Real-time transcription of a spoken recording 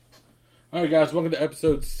All right, guys, welcome to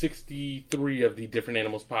episode 63 of the Different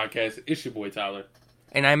Animals podcast. It's your boy Tyler.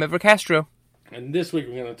 And I'm Ever Castro. And this week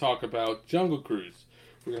we're going to talk about Jungle Cruise.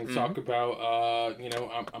 We're going to talk about,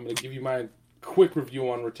 I'm going to give you my quick review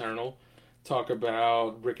on Returnal, talk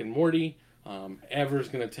about Rick and Morty. Ever's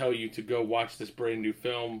going to tell you to go watch this brand new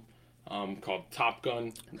film called Top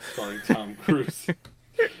Gun, starring Tom Cruise.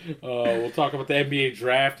 We'll talk about the NBA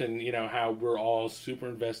draft and how we're all super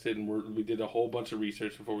invested, and we did a whole bunch of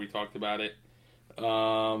research before we talked about it.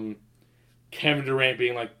 Kevin Durant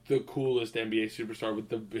being like the coolest NBA superstar with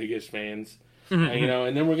the biggest fans,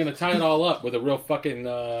 and then we're gonna tie it all up with a real fucking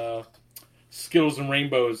Skittles and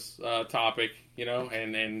Rainbows topic,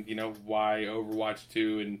 and why Overwatch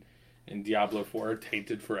 2 and Diablo 4 are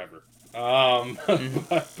tainted forever.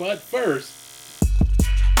 But first.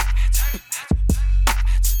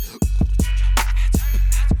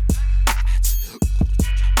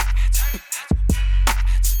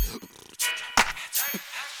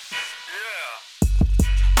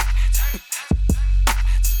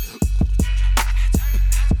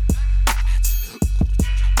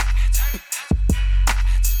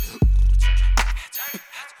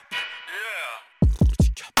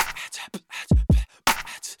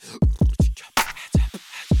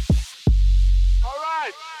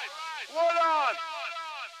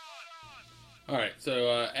 Alright,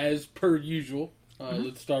 so as per usual,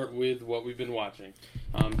 let's start with what we've been watching.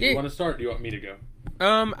 Do you want to start or do you want me to go?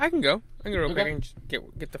 I can go. I can go real quick. I can just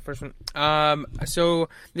get the first one. So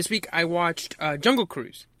this week I watched Jungle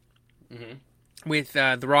Cruise with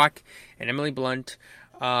The Rock and Emily Blunt.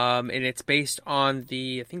 And it's based on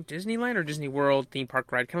the, I think, Disneyland or Disney World theme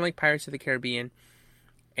park ride, kind of like Pirates of the Caribbean.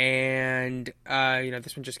 And,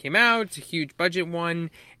 this one just came out. It's a huge budget one.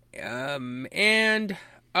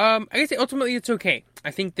 I guess ultimately it's okay.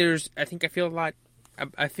 I feel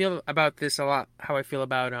about this a lot how I feel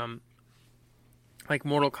about like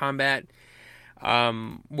Mortal Kombat,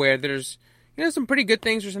 where there's some pretty good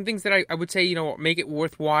things or some things that I would say make it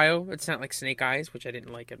worthwhile. It's not like Snake Eyes, which I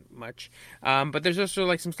didn't like it much, but there's also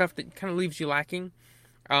like some stuff that kind of leaves you lacking.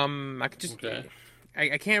 I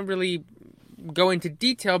can't really go into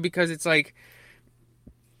detail because it's like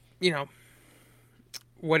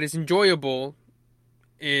what is enjoyable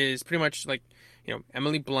is pretty much like,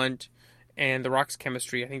 Emily Blunt and The Rock's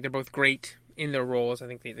chemistry. I think they're both great in their roles. I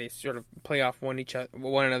think they sort of play off one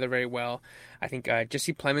another very well. I think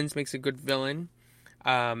Jesse Plemons makes a good villain.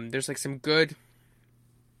 There's like some good,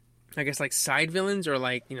 I guess, like side villains or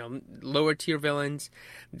like, lower tier villains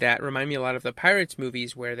that remind me a lot of the Pirates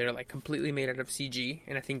movies where they're like completely made out of CG.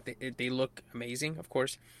 And I think they look amazing, of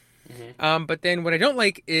course. Mm-hmm. But then what I don't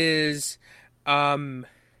like is,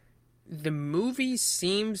 the movie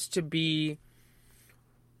seems to be.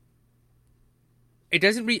 It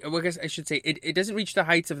doesn't reach. Well, I guess I should say it doesn't reach the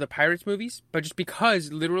heights of the Pirates movies, but just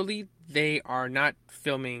because literally they are not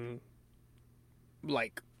filming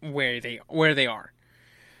like where they are,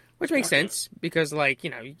 which makes sense because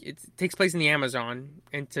it takes place in the Amazon,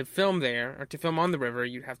 and to film there or to film on the river,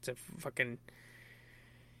 you'd have to fucking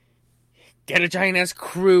get a giant ass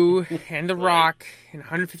crew and The Rock and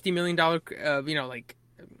 $150 million,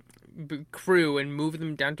 crew and move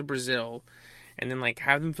them down to Brazil and then like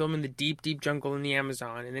have them film in the deep jungle in the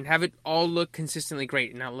Amazon and then have it all look consistently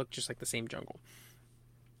great and not look just like the same jungle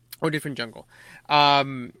or different jungle.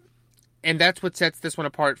 And that's what sets this one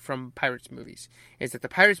apart from Pirates movies, is that the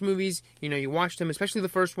Pirates movies, you watch them, especially the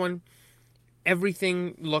first one,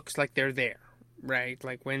 everything looks like they're there, right?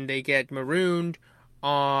 Like when they get marooned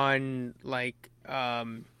on the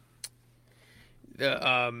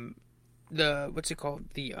what's it called?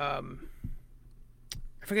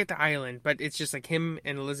 I forget the island, but it's just like him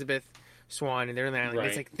and Elizabeth Swan, and they're in the island. Right.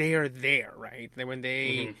 It's like they are there, right? When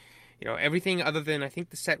they, everything other than I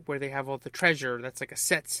think the set where they have all the treasure, that's like a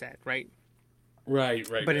set, right? Right.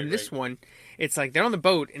 But in this one, it's like they're on the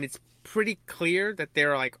boat, and it's pretty clear that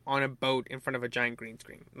they're like on a boat in front of a giant green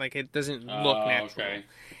screen. Like it doesn't look natural. Okay.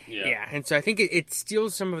 Yeah. And so I think it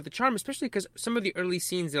steals some of the charm, especially because some of the early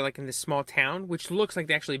scenes they're like in this small town, which looks like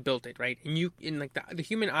they actually built it, right? And the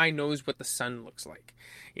human eye knows what the sun looks like,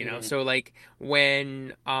 So like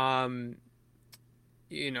when when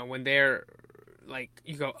they're like,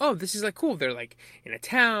 you go, oh, this is like cool. They're like in a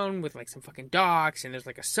town with like some fucking docks, and there's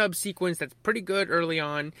like a sub sequence that's pretty good early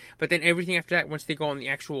on. But then everything after that, once they go on the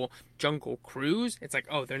actual jungle cruise, it's like,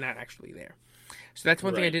 oh, they're not actually there. So that's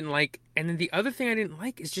one thing I didn't like. And then the other thing I didn't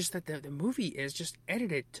like is just that the movie is just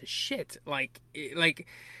edited to shit. Like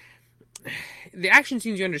the action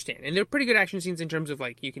scenes you understand, and they're pretty good action scenes in terms of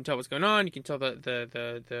like you can tell what's going on, you can tell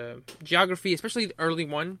the geography, especially the early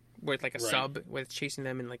one where it's like a sub where it's chasing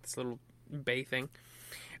them in like this little bay thing.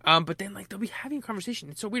 But then like they'll be having a conversation.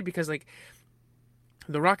 It's so weird because like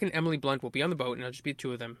The Rock and Emily Blunt will be on the boat, and it'll just be the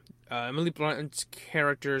two of them. Emily Blunt's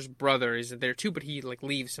character's brother is there too, but he like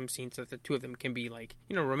leaves some scenes so that the two of them can be like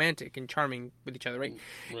romantic and charming with each other, right?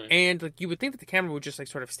 Right. And like you would think that the camera would just like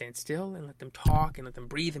sort of stand still and let them talk and let them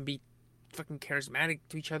breathe and be fucking charismatic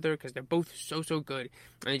to each other because they're both so good,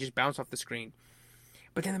 and they just bounce off the screen.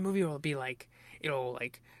 But then the movie will be like it'll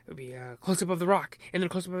be a close up of The Rock, and then a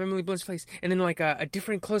close up of Emily Blunt's face, and then like a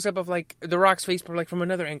different close up of like The Rock's face, but like from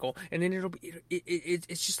another angle, and then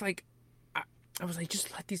it's just like I was like,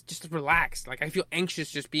 just let these just relax. Like I feel anxious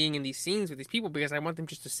just being in these scenes with these people because I want them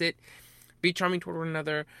just to sit, be charming toward one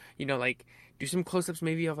another, like do some close ups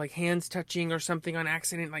maybe of like hands touching or something on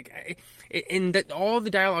accident, like and that all the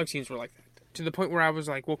dialogue scenes were like that to the point where I was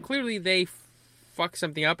like, well, clearly they fucked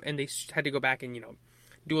something up and they had to go back and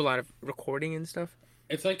do a lot of recording and stuff.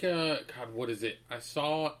 It's like God, what is it? I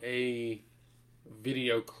saw a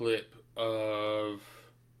video clip of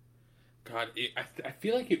God. I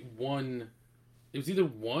feel like it won. It was either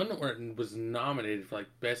won or it was nominated for like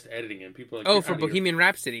best editing, and people are like, for Bohemian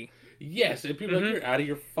Rhapsody. Yes, and people are like, you're out of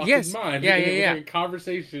your fucking mind. Yeah, and it was yeah. like a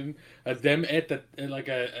conversation of them at like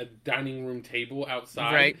a dining room table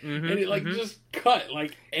outside, right? And it like just cut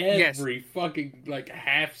like every fucking like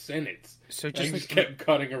half sentence. So just kept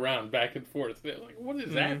cutting around back and forth. Like, what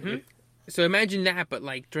is that? So imagine that, but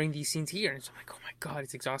like during these scenes here, and so I'm like, oh my god,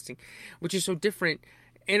 it's exhausting, which is so different.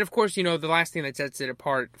 And of course, the last thing that sets it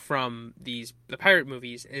apart from the pirate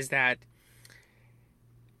movies is that,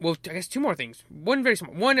 well, I guess two more things. One very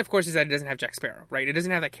small. One, of course, is that it doesn't have Jack Sparrow, right? It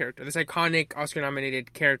doesn't have that character, this iconic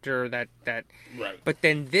Oscar-nominated character that. Right. But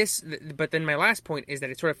then my last point is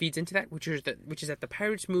that it sort of feeds into that, which is that the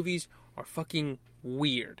Pirates movies are fucking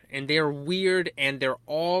weird, and they are weird, and they're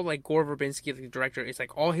all like Gore Verbinski, the director. It's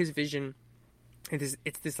like all his vision.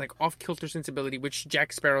 It's this like off-kilter sensibility which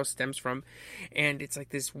Jack Sparrow stems from, and it's like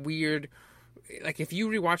this weird, like if you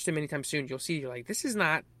rewatch them anytime soon, you'll see you're like, this is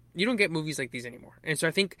not, you don't get movies like these anymore. And so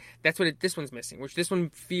I think that's what this one's missing, which this one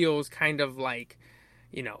feels kind of like,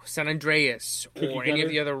 San Andreas or any of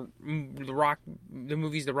the other the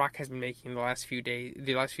movies The Rock has been making the last few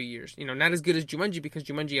years. Not as good as Jumanji, because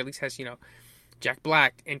Jumanji at least has Jack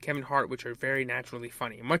Black and Kevin Hart, which are very naturally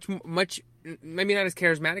funny. Much, maybe not as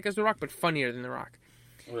charismatic as The Rock, but funnier than The Rock.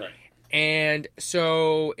 Right. And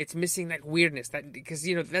so it's missing that weirdness, because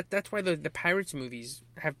that's why the Pirates movies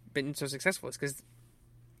have been so successful. Is because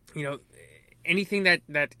anything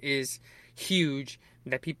that is huge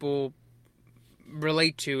that people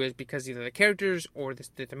relate to is because either the characters or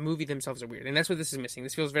the movie themselves are weird, and that's what this is missing.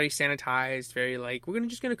 This feels very sanitized, very like we're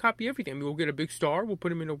just gonna copy everything. I mean, we'll get a big star, we'll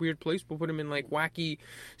put him in a weird place, we'll put him in like wacky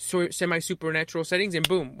semi supernatural settings, and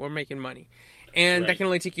boom, we're making money. And that can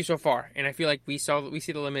only take you so far. And I feel like we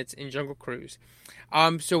see the limits in Jungle Cruise.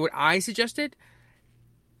 So what I suggested,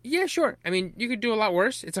 yeah, sure. I mean, you could do a lot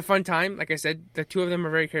worse. It's a fun time. Like I said, the two of them are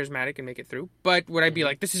very charismatic and make it through. But would I be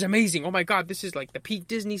like, this is amazing? Oh my god, this is like the peak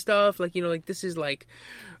Disney stuff. Like, like this is like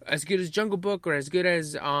as good as Jungle Book or as good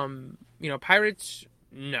as Pirates?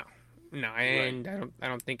 No. And I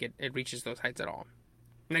don't think it reaches those heights at all.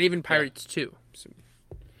 Not even Pirates 2. So.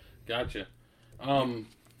 Gotcha.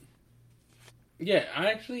 Yeah, I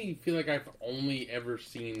actually feel like I've only ever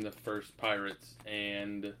seen the first Pirates,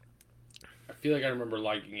 and I feel like I remember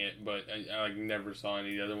liking it, but I like never saw any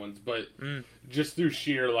of the other ones. But just through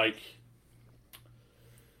sheer like,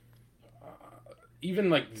 even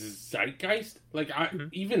like zeitgeist, like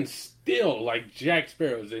even still like Jack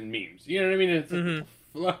Sparrow's in memes. You know what I mean? It's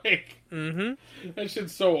like that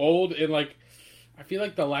shit's so old, and like I feel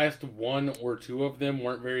like the last one or two of them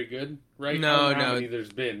weren't very good, right? No. I don't know how many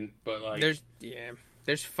there's been, but like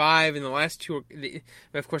there's 5, and the last 2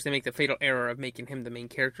 of course they make the fatal error of making him the main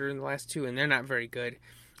character in the last 2, and they're not very good.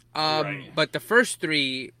 But the first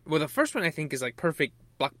 3, well, the first one I think is like perfect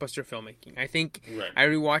blockbuster filmmaking. I think I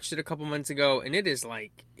rewatched it a couple months ago, and it is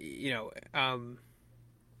like, how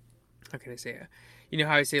can I say it?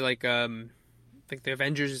 How I say like the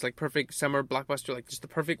Avengers is like perfect summer blockbuster, like just the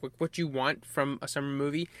perfect what you want from a summer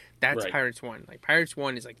movie. That's Pirates 1. Like Pirates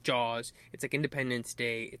 1 is like Jaws. It's like Independence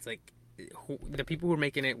Day. It's like the people who are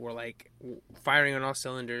making it were like firing on all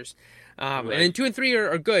cylinders. And then 2 and 3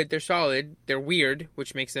 are good. They're solid. They're weird,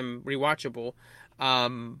 which makes them rewatchable.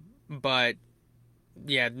 But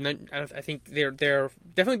yeah, I think they're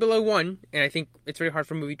definitely below 1, and I think it's very hard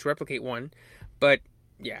for a movie to replicate 1. But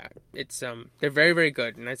yeah, it's they're very, very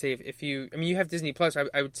good. And I'd say if you have Disney Plus,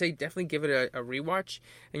 I would say definitely give it a rewatch,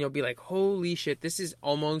 and you'll be like, holy shit, this is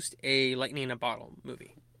almost a lightning in a bottle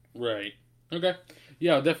movie. Right. Okay.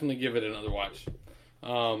 Yeah, I'll definitely give it another watch.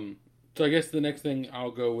 So I guess the next thing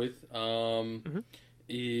I'll go with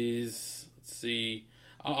is, let's see,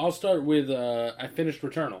 I'll start with I finished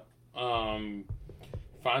Returnal.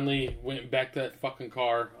 Finally went back to that fucking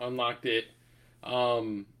car, unlocked it.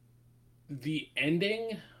 The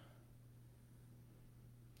ending,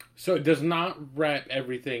 so it does not wrap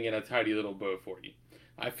everything in a tidy little bow for you.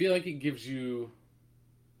 I feel like it gives you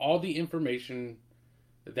all the information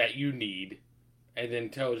that you need, and then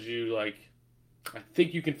tells you, like, I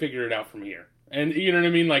think you can figure it out from here. And you know what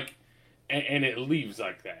I mean? Like, and it leaves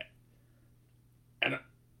like that. And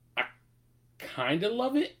I kind of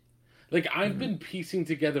love it. Like, I've been piecing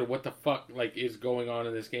together what the fuck, like, is going on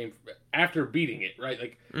in this game after beating it, right?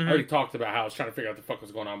 Like, I already talked about how I was trying to figure out what the fuck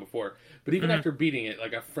was going on before. But even after beating it,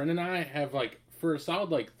 like, a friend and I have, like, for a solid,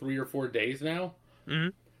 like, 3 or 4 days now,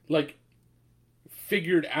 like,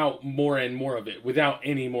 figured out more and more of it without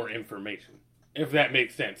any more information. If that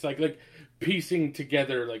makes sense. Like piecing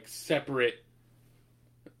together, like, separate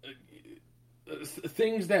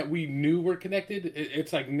things that we knew were connected.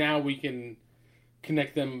 It's like now we can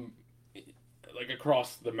connect them, like,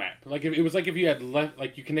 across the map. Like, if it was like if you had left,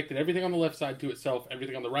 like, you connected everything on the left side to itself,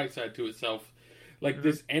 everything on the right side to itself. Like,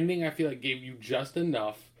 this ending, I feel like, gave you just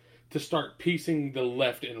enough to start piecing the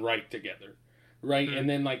left and right together, right? And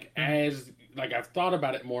then, like, as, like, I've thought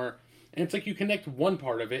about it more, and it's like you connect one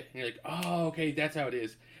part of it, and you're like, oh, okay, that's how it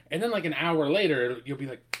is. And then, like, an hour later, you'll be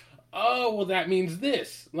like, oh, well, that means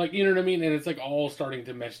this. Like, you know what I mean? And it's, like, all starting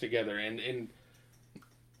to mesh together. And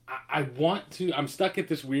I want to, I'm stuck at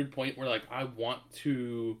this weird point where, like, I want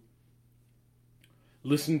to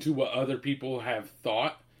listen to what other people have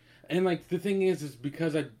thought. And, like, the thing is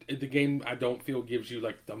because the game, I don't feel gives you,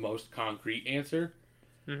 like, the most concrete answer.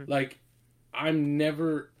 Like, I'm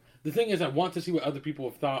never, the thing is, I want to see what other people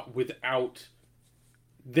have thought without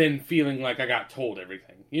then feeling like I got told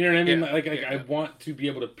everything. You know what I mean? I want to be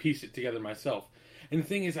able to piece it together myself. And the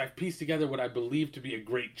thing is, I've pieced together what I believe to be a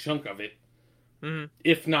great chunk of it.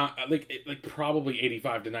 If not, like probably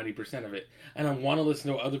 85 to 90% of it. And I want to listen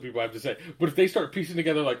to what other people have to say. But if they start piecing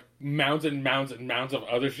together, like, mounds and mounds and mounds of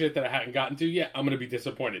other shit that I hadn't gotten to yet, I'm going to be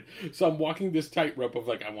disappointed. So I'm walking this tightrope of,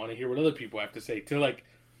 like, I want to hear what other people have to say to, like,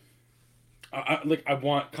 I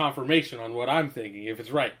want confirmation on what I'm thinking, if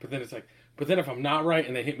it's right. But then it's like, but then if I'm not right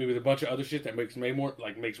and they hit me with a bunch of other shit that makes way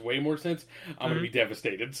more sense, I'm gonna be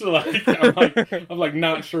devastated. So, like, I'm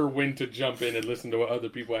not sure when to jump in and listen to what other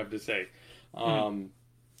people have to say.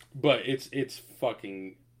 But it's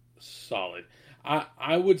fucking solid.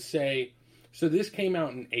 I would say, so this came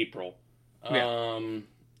out in April. The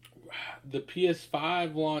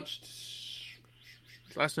PS5 launched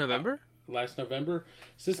last November.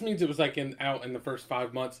 So this means it was, like, out in the first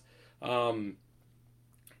 5 months.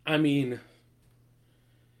 I mean,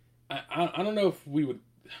 I don't know if we would.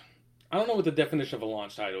 I don't know what the definition of a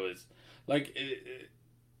launch title is. Like,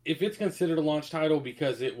 if it's considered a launch title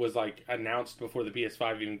because it was, like, announced before the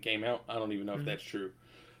PS5 even came out, I don't even know if that's true.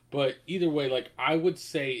 But either way, like, I would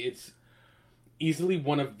say it's easily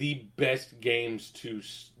one of the best games to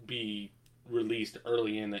be released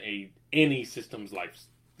early in any system's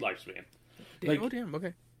lifespan. Like, oh, damn,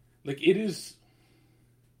 okay. Like, it is.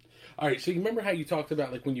 Alright, so you remember how you talked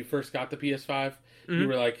about, like, when you first got the PS5? You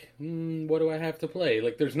were like, what do I have to play?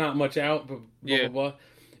 Like, there's not much out, but blah, blah, blah.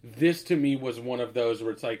 This, to me, was one of those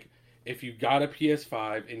where it's like, if you got a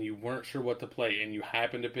PS5 and you weren't sure what to play and you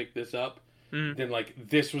happened to pick this up, then, like,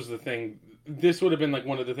 this was the thing. This would have been, like,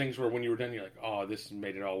 one of the things where when you were done, you're like, oh, this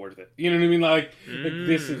made it all worth it. You know what I mean? Like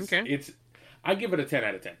this is, it's, I give it a 10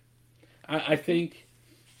 out of 10. I think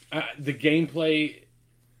the gameplay,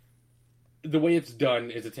 the way it's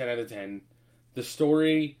done is a 10 out of 10. The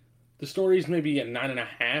story's maybe a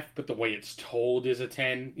 9.5, but the way it's told is a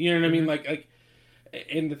 10. You know what I mean? Like,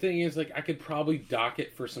 and the thing is, like, I could probably dock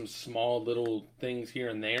it for some small little things here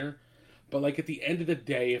and there, but, like, at the end of the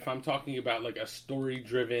day, if I'm talking about, like, a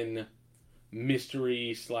story-driven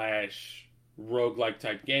mystery / roguelike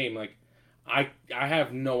type game, like, I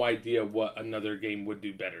have no idea what another game would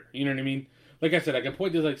do better. You know what I mean? Like I said, I can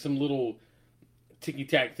point to, like, some little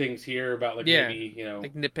ticky-tack things here about, like, maybe, you know,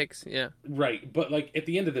 like nitpicks, right. But, like, at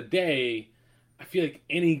the end of the day, I feel like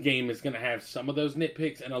any game is going to have some of those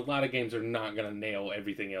nitpicks, and a lot of games are not going to nail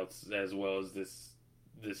everything else as well as this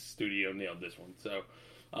studio nailed this one. So,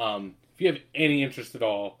 if you have any interest at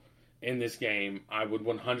all in this game, I would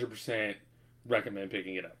 100% recommend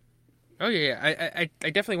picking it up. Oh yeah, I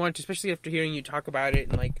definitely want to, especially after hearing you talk about it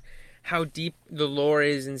and, like, how deep the lore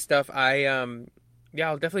is and stuff. I'll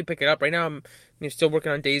definitely pick it up. Right now I'm still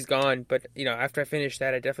working on Days Gone, but, you know, after I finish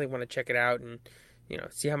that, I definitely want to check it out and, you know,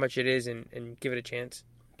 see how much it is and give it a chance.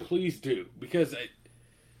 Please do, because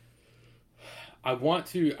I'm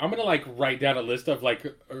gonna like write down a list of like,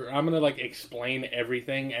 or I'm gonna like explain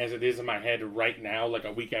everything as it is in my head right now, like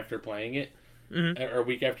a week after playing it, or a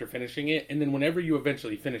week after finishing it, and then whenever you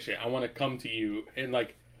eventually finish it, I want to come to you and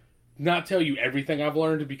like not tell you everything I've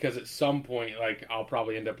learned because at some point like I'll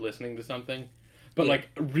probably end up listening to something, but like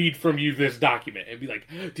read from you this document and be like,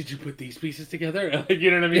 did you put these pieces together? Like, you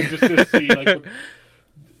know what I mean? Just to see like.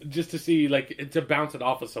 Just to see, like, to bounce it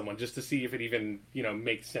off of someone, just to see if it even,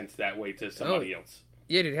 makes sense that way to somebody else.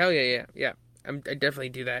 Yeah, dude, hell yeah. I definitely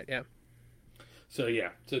do that, yeah. So, yeah.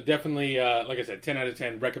 So, definitely, like I said, 10 out of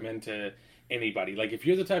 10, recommend to anybody. Like, if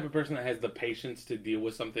you're the type of person that has the patience to deal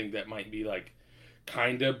with something that might be, like,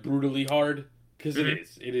 kind of brutally hard, because it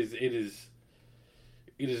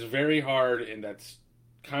is very hard, and that's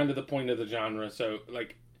kind of the point of the genre. So,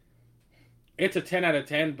 like, it's a 10 out of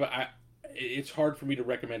 10, but it's hard for me to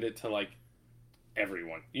recommend it to like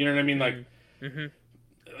everyone. You know what I mean? Like,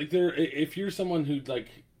 like if you're someone who like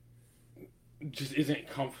just isn't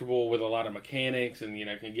comfortable with a lot of mechanics and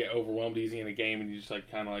can get overwhelmed easy in a game and you just like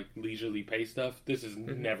kind of like leisurely pace stuff, this is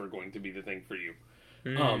never going to be the thing for you.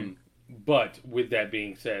 But with that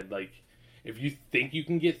being said, like if you think you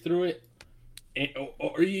can get through it,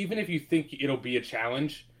 or even if you think it'll be a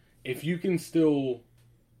challenge, if you can still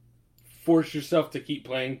force yourself to keep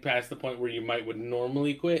playing past the point where you would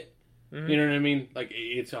normally quit. You know what I mean? Like,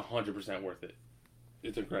 it's 100% worth it.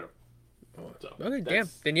 It's incredible. So, okay,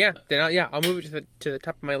 damn. I'll move it to the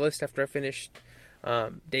top of my list after I finish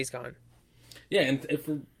Days Gone. Yeah, and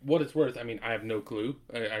for what it's worth, I mean, I have no clue.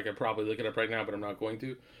 I could probably look it up right now, but I'm not going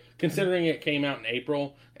to. Considering it came out in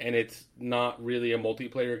April, and it's not really a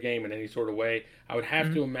multiplayer game in any sort of way, I would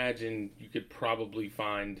have to imagine you could probably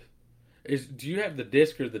find... Do you have the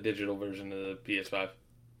disc or the digital version of the PS5?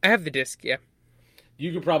 I have the disc, yeah.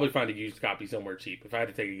 You could probably find a used copy somewhere cheap, if I had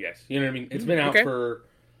to take a guess. You know what I mean? It's been out for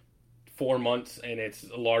 4 months, and it's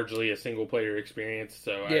largely a single-player experience,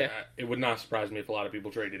 so it would not surprise me if a lot of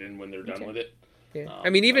people trade it in when they're done with it. Yeah.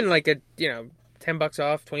 I mean, even like a, $10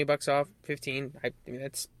 off, $20 off, 15, I mean,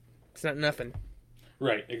 it's not nothing.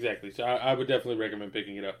 Right, exactly. So I would definitely recommend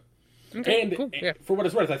picking it up. Okay, and cool. Yeah. For what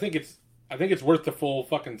it's worth, I think it's worth the full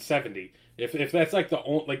fucking $70. If that's like the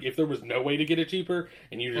only, like if there was no way to get it cheaper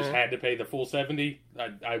and you just had to pay the full $70,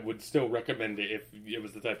 I would still recommend it if it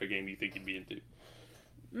was the type of game you think you'd be into.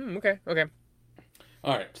 Okay.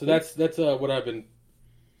 All right, so that's what I've been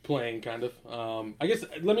playing, kind of. I guess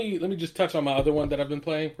let me just touch on my other one that I've been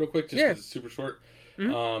playing real quick, just because it's super short.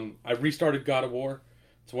 I restarted God of War.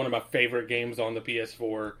 It's one of my favorite games on the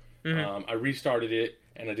PS4. I restarted it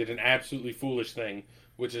and I did an absolutely foolish thing,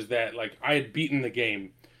 which is that like I had beaten the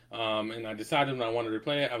game. And I decided when I wanted to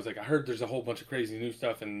play it, I was like, I heard there's a whole bunch of crazy new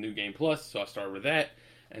stuff in New Game Plus, so I started with that.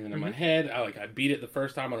 And then in my head, I beat it the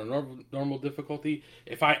first time on a normal difficulty.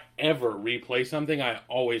 If I ever replay something, I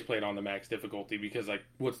always play it on the max difficulty because like,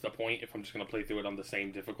 what's the point if I'm just going to play through it on the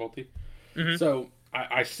same difficulty? So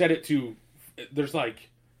I set it to there's like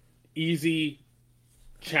easy,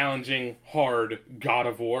 challenging, hard God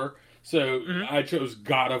of War. So I chose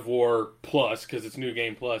God of War Plus because it's New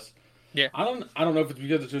Game Plus. Yeah, I don't know if it's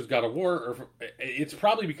because it's just God of War or it's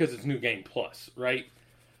probably because it's New Game Plus, right?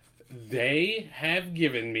 They have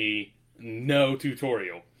given me no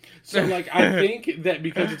tutorial. So, like, I think that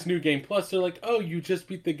because it's New Game Plus, they're like, oh, you just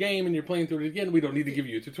beat the game and you're playing through it again. We don't need to give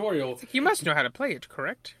you a tutorial. You must know how to play it,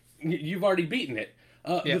 correct? You've already beaten it.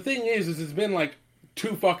 The thing is it's been, like,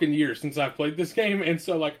 2 fucking years since I've played this game. And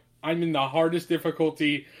so, like, I'm in the hardest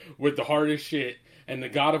difficulty with the hardest shit. And the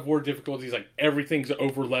God of War difficulty is like everything's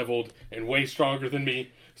over leveled and way stronger than me.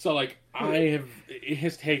 So like it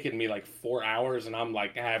has taken me like 4 hours and I'm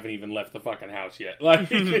like I haven't even left the fucking house yet. Like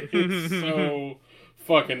it's so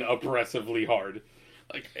fucking oppressively hard.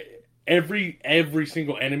 Like every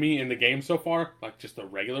single enemy in the game so far, like just the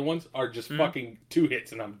regular ones, are just fucking 2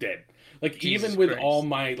 hits and I'm dead. Like Jesus even with Christ. All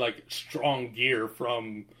my like strong gear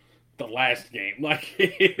from the last game, like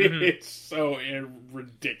it's so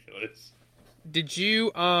ridiculous. Did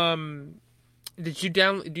you download?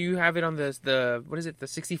 Do you have it on the what is it? The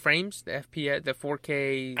 60 frames, the FPS, the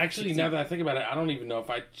 4K. Actually, 60? Now that I think about it, I don't even know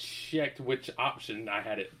if I checked which option I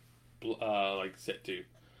had it like set to.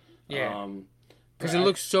 Yeah, because it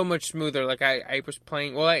looks so much smoother. Like I was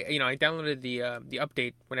playing. Well, I downloaded the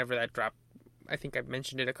update whenever that dropped. I think I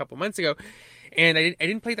mentioned it a couple months ago, and I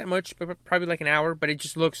didn't play that much, but probably like an hour. But it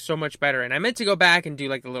just looks so much better. And I meant to go back and do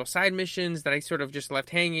like the little side missions that I sort of just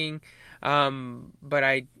left hanging. But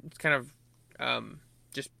I kind of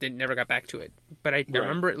just never got back to it. But I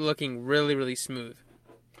remember it looking really, really smooth.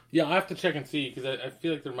 Yeah, I'll have to check and see because I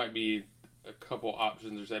feel like there might be a couple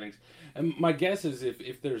options or settings. And my guess is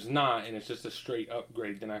if there's not and it's just a straight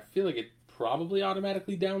upgrade, then I feel like it probably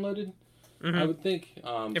automatically downloaded. I would think.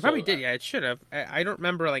 It probably did. Yeah, it should have. I don't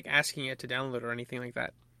remember like asking it to download or anything like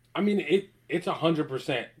that. I mean, it's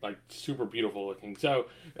 100% like super beautiful looking. So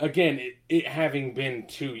again, it having been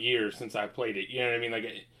 2 years since I played it, you know what I mean? Like,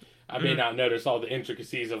 I may not notice all the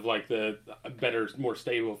intricacies of like the better, more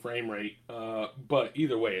stable frame rate, but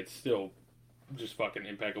either way, it's still just fucking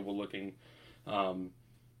impeccable looking,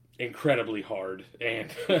 incredibly hard, and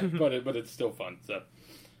but it's still fun. So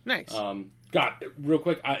nice. Real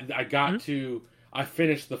quick, I got to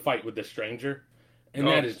finished the fight with the stranger, and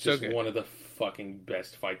that is just one of the fucking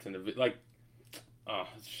best fights in the like. Oh,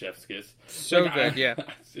 it's chef's kiss. So like, good, yeah.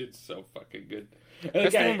 It's so fucking good.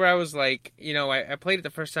 That's the one where I was like, I played it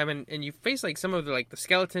the first time, and you face like some of the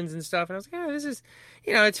skeletons and stuff, and I was like, this is,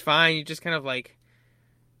 it's fine. You just kind of like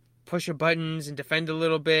push your buttons and defend a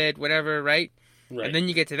little bit, whatever, right? Right. And then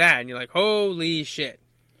you get to that, and you're like, holy shit.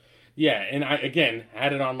 Yeah, and I, again,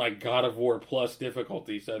 had it on like God of War Plus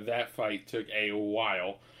difficulty, so that fight took a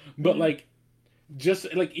while. But like,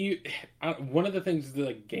 just like one of the things that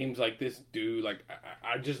like games like this do, like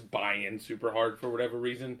I just buy in super hard for whatever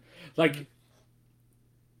reason. Like,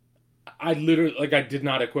 I literally I did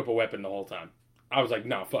not equip a weapon the whole time. I was like,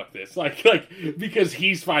 no, fuck this. Like because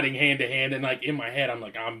he's fighting hand to hand, and like in my head, I'm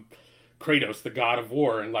like, I'm Kratos, the God of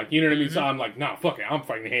War, and like, you know what I mean. So I'm like, nah, fuck it, I'm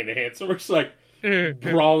fighting hand to hand. So we're just like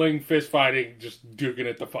brawling, fist fighting, just duking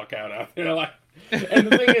it the fuck out there. Like, and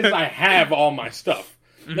the thing is, I have all my stuff.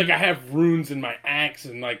 Like, I have runes in my axe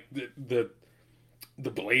and, like, the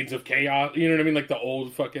blades of chaos. You know what I mean? Like, the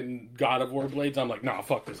old fucking God of War blades. I'm like, nah,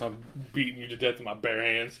 fuck this. I'm beating you to death with my bare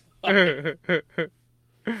hands.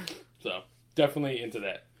 So, definitely into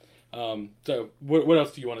that. So, what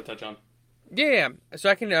else do you want to touch on? Yeah, so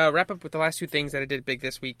I can wrap up with the last two things that I did big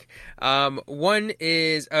this week. One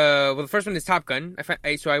is, the first one is Top Gun.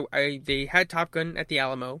 They had Top Gun at the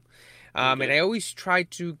Alamo. And I always try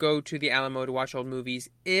to go to the Alamo to watch old movies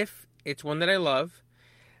if it's one that I love,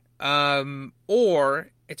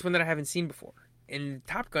 or it's one that I haven't seen before. And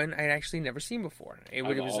Top Gun, I had actually never seen before.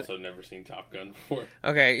 I've also never seen Top Gun before.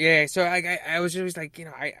 Okay, yeah. So I was always like,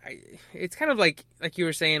 it's kind of like you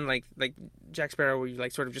were saying, like Jack Sparrow, where you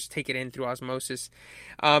like sort of just take it in through osmosis.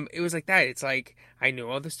 It was like that. It's like I knew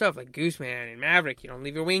all the stuff, like Gooseman and Maverick. You don't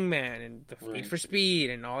leave your wingman, and the Need for Speed,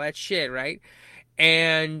 and all that shit, right?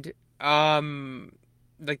 And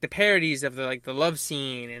like the parodies of the love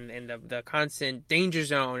scene and the constant danger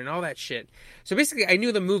zone and all that shit. So basically I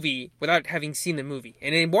knew the movie without having seen the movie.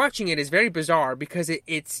 And in watching it is very bizarre because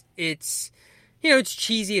it's it's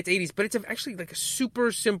cheesy, it's 80s, but it's actually like a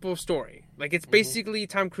super simple story. Like it's basically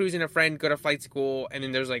Tom Cruise and a friend go to flight school, and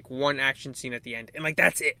then there's like one action scene at the end, and like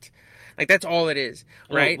that's it. Like that's all it is,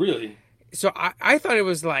 right? Oh, really? So I thought it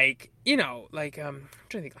was like, I'm trying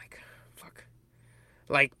to think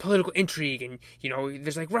like political intrigue, and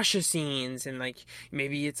there's like Russia scenes, and like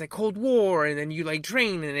maybe it's like Cold War, and then you like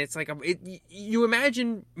train, and it's like you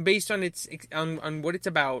imagine based on on what it's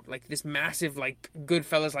about, like this massive like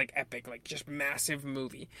Goodfellas like epic, like just massive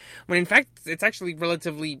movie, when in fact it's actually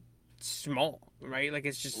relatively small, right? Like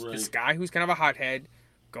it's just this guy who's kind of a hothead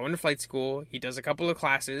going to flight school. He does a couple of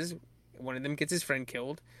classes, one of them gets his friend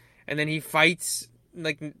killed, and then he fights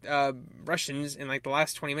like Russians in like the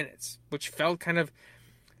last 20 minutes, which felt kind of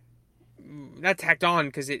not tacked on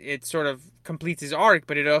because it sort of completes his arc,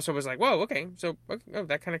 but it also was like, whoa, okay, so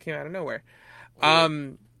that kind of came out of nowhere.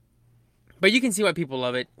 But you can see why people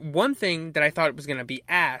love it. One thing that I thought was going to be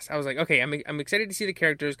ass, I was like, okay, I'm excited to see the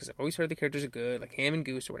characters because I've always heard the characters are good, like Ham and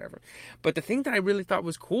Goose or whatever. But the thing that I really thought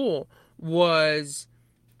was cool was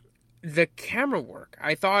the camera work.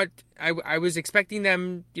 I thought I was expecting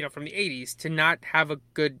them, from the 80s to not have a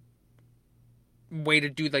good way to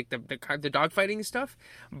do like the dogfighting stuff,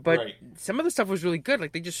 but some of the stuff was really good.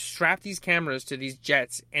 Like they just strapped these cameras to these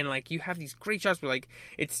jets, and like you have these great shots where like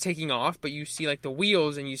it's taking off, but you see like the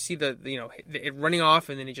wheels, and you see it running off,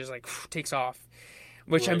 and then it just like takes off,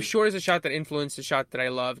 which I'm sure is a shot that influenced the shot that I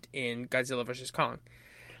loved in Godzilla vs. Kong.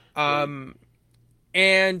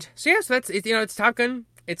 And so that's it. It's Top Gun.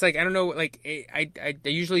 It's like, I don't know, like, I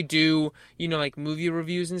usually do, like, movie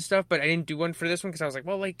reviews and stuff, but I didn't do one for this one because I was like,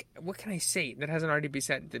 well, like, what can I say that hasn't already been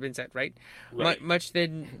said, right? Much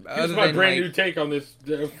than... It's my brand new take on this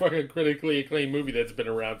fucking critically acclaimed movie that's been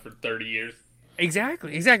around for 30 years.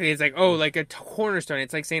 Exactly. It's like, like a cornerstone.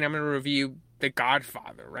 It's like saying I'm going to review The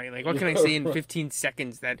Godfather, right? Like, what can I say in 15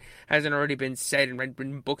 seconds that hasn't already been said and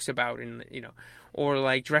written books about, and, or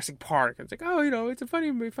like Jurassic Park. It's like, it's a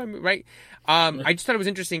funny movie, right? I just thought it was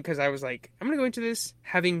interesting because I was like, I'm going to go into this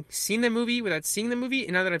having seen the movie without seeing the movie,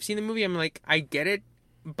 and now that I've seen the movie, I'm like, I get it,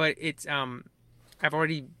 but it's, I've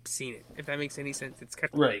already seen it, if that makes any sense. It's kind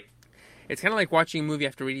of, it's kind of like watching a movie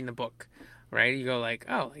after reading the book, right? You go like,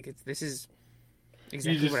 oh, like this is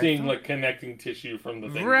exactly You're just what seeing I like connecting tissue from the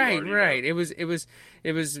thing. right. Know. It was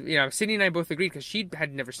you know, Sydney and I both agreed because she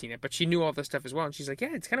had never seen it, but she knew all the stuff as well, and she's like,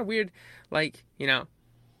 yeah, it's kind of weird, like, you know,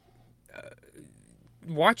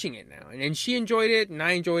 watching it now, and she enjoyed it, and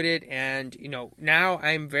I enjoyed it, and you know, now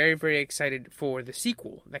I'm very, very excited for the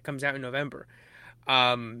sequel that comes out in November.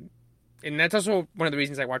 And that's also one of the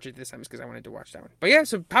reasons I watched it this time is because I wanted to watch that one. But yeah,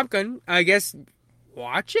 so Top Gun, I guess,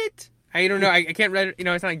 watch it. I don't know. I can't read it. You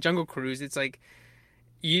know, it's not like Jungle Cruise. It's like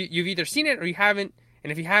you've either seen it or you haven't.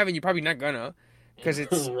 And if you haven't, you're probably not gonna, because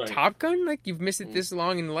it's right. Top Gun. Like, you've missed it this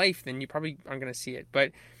long in life, then you probably aren't gonna see it.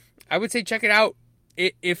 But I would say check it out.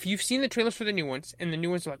 If you've seen the trailers for the new ones, and the new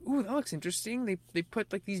ones are like, ooh, that looks interesting. They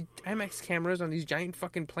put like these IMAX cameras on these giant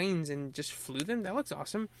fucking planes and just flew them. That looks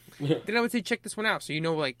awesome. Then I would say check this one out, so you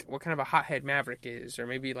know like what kind of a hothead Maverick is, or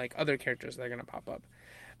maybe like other characters that are gonna pop up.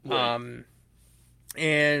 Right.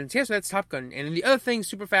 And yeah, so that's Top Gun. And the other thing,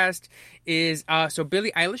 super fast, is so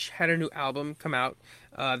Billie Eilish had her new album come out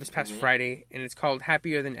this past Friday, and it's called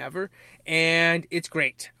Happier Than Ever, and it's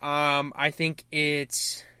great. I think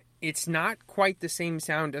it's not quite the same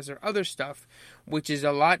sound as her other stuff, which is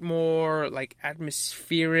a lot more like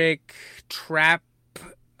atmospheric trap.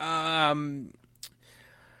 What can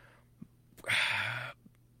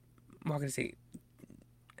I say?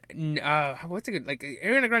 What's it good? Like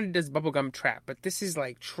Ariana Grande does bubblegum trap, but this is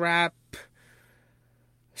like trap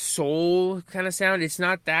soul kind of sound. It's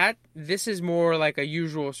not that. This is more like a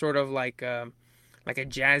usual sort of like a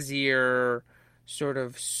jazzier, sort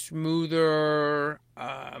of smoother,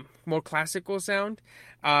 more classical sound.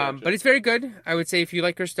 But it's very good. I would say if you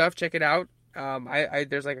like her stuff, check it out.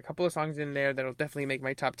 There's like a couple of songs in there that'll definitely make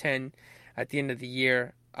my top 10 at the end of the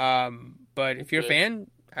year. But if you're a fan,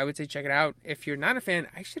 I would say check it out. If you're not a fan,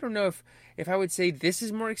 I actually don't know if I would say this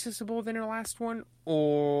is more accessible than her last one,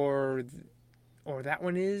 or that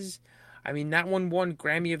one is. I mean, that one won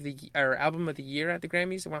Grammy of the or Album of the Year at the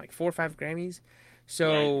Grammys. It won like 4 or 5 Grammys.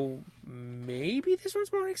 So maybe this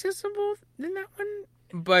one's more accessible than that one.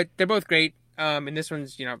 But they're both great. And this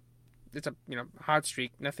one's, you know, it's a, you know, hot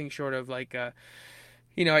streak. Nothing short of like,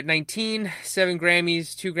 you know, at 19, 7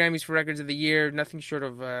 Grammys, 2 Grammys for Records of the Year. Nothing short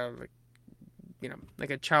of, like, you know, like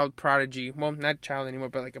a child prodigy. Well, not child anymore,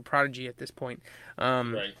 but like a prodigy at this point.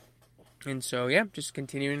 Right. And so, yeah, just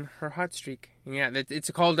continuing her hot streak. Yeah, it's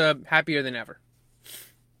called Happier Than Ever.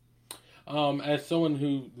 As someone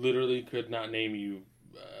who literally could not name you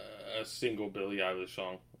a single Billie Eilish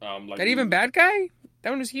song, like that even Bad Guy, that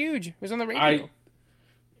one was huge. It was on the radio.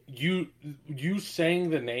 You saying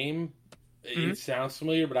the name, it sounds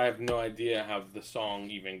familiar, but I have no idea how the song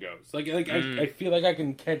even goes. I feel like I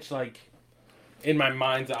can catch like in my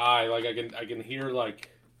mind's eye, like I can hear like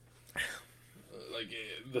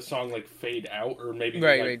the song like fade out, or maybe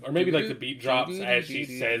or maybe like the beat drops as she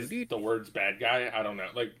says the words "bad guy." I don't know,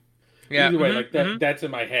 like. Yeah. Either way, like that's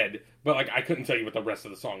in my head, but like I couldn't tell you what the rest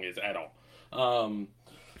of the song is at all.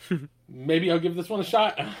 Maybe I'll give this one a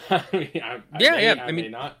shot. I may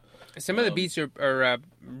not. Some of the beats are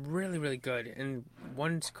really, really good, and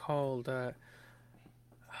one's called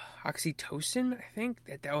Oxytocin, I think.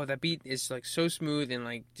 That beat is like so smooth and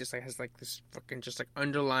like just like has like this fucking just like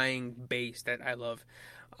underlying bass that I love.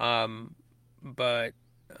 But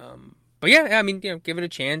yeah, I mean, you know, give it a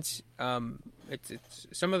chance. It's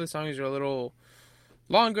some of the songs are a little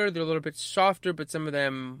longer, they're a little bit softer, but some of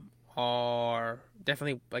them are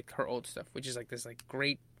definitely like her old stuff, which is like this like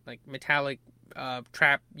great like metallic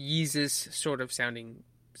trap Yeezus sort of sounding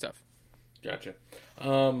stuff. Gotcha.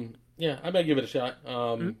 Yeah, I might give it a shot.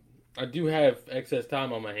 I do have excess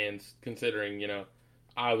time on my hands, considering, you know,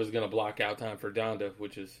 I was gonna block out time for Donda,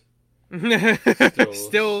 which is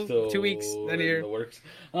still 2 weeks in the works.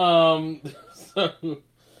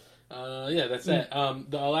 Yeah, that's that.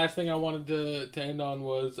 The last thing I wanted to end on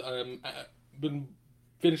was I've been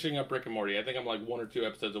finishing up Rick and Morty. I think I'm like 1 or 2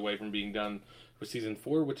 episodes away from being done with season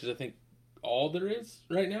 4, which is I think all there is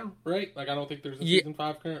right now, right? Like I don't think there's a season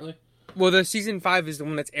 5 currently. Well, the season 5 is the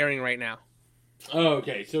one that's airing right now. Oh,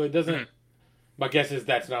 okay. So it doesn't. My guess is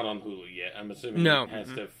that's not on Hulu yet. I'm assuming it has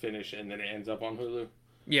to finish and then it ends up on Hulu.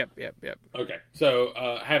 Yep. Okay. So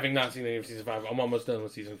having not seen any of season 5, I'm almost done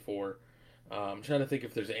with season 4. I'm trying to think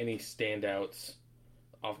if there's any standouts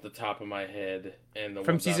off the top of my head. And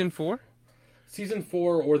from season 4? Season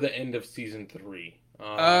 4 or the end of season 3.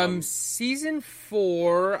 Season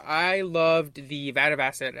 4, I loved the Vat of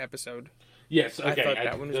Acid episode. Yes, okay. I thought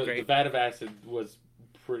that one was great. The Vat of Acid was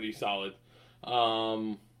pretty solid.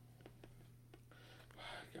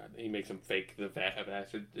 God, he makes him fake the vat of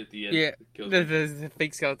acid at the end. Yeah, Kills the, him. the the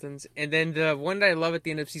fake skeletons, and then the one that I love at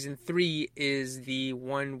the end of season 3 is the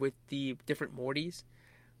one with the different Mortys.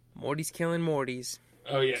 Morty's killing Mortys.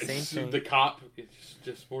 Oh yeah, Same thing. The cop. It's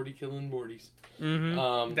just Morty killing Mortys.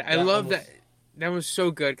 Mm-hmm. I love that. That was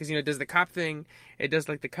so good because it does the cop thing, it does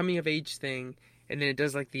like the coming of age thing, and then it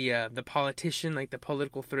does like the politician, like the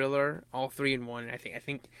political thriller, all three in one. I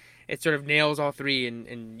think it sort of nails all three,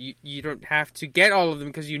 and you don't have to get all of them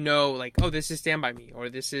because like, oh, this is Stand By Me, or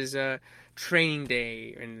this is Training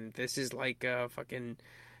Day, and this is like fucking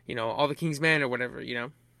All the King's Men or whatever.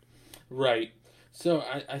 Right. So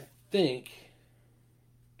I think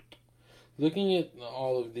looking at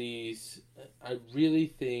all of these, I really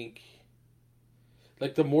think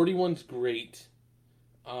like the Morty one's great.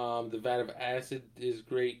 The Vat of Acid is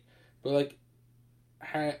great, but like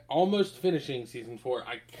almost finishing season 4,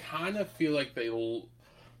 I kind of feel like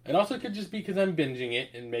it also could just be because I'm binging it,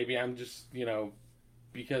 and maybe I'm just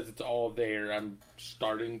because it's all there, I'm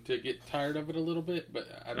starting to get tired of it a little bit, but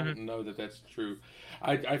I don't know that that's true.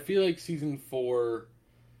 I feel like season 4,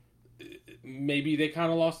 maybe they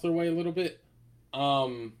kind of lost their way a little bit.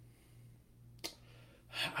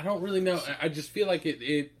 I don't really know. I just feel like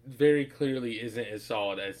it very clearly isn't as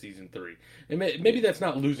solid as season 3. And maybe that's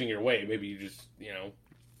not losing your way. Maybe you just,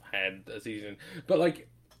 had a season. But, like,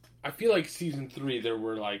 I feel like season 3, there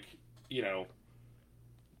were, like, 3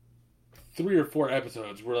 or 4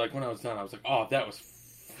 episodes where, like, when I was done, I was like, oh, that was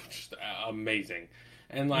just amazing.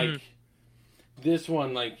 And, like, this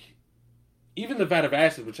one, like, even the Vat of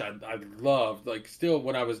Acid, which I loved, like, still,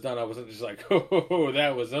 when I was done, I wasn't just like, oh,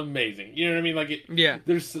 that was amazing. You know what I mean? Like,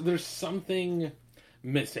 there's something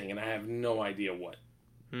missing, and I have no idea what.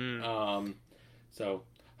 So,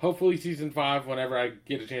 hopefully season 5, whenever I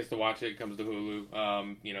get a chance to watch it, comes to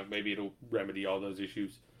Hulu. Maybe it'll remedy all those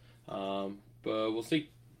issues. But we'll see.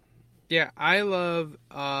 Yeah, I love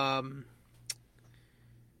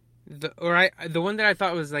the one that I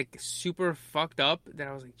thought was like super fucked up that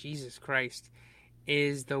I was like, Jesus Christ,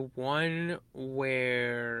 is the one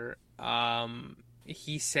where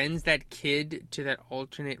he sends that kid to that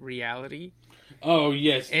alternate reality. Oh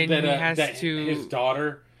yes, and he has to his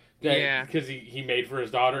daughter. Because he made for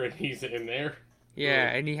his daughter and he's in there. Yeah,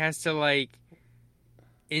 and he has to like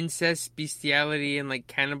incest, bestiality, and like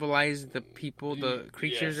cannibalize the people, the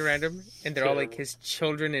creatures around him, and they're all like his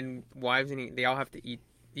children and wives, and they all have to eat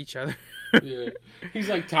each other. Yeah, he's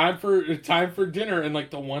like time for dinner, and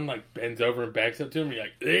like the one like bends over and backs up to him. And you're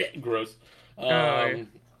like, gross. I'm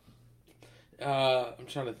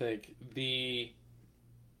trying to think.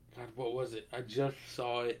 God, what was it? I just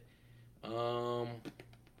saw it.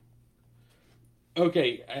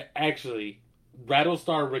 Okay, actually,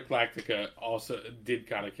 Rattlestar Rick Lactica also did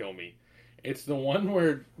kind of kill me. It's the one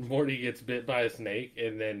where Morty gets bit by a snake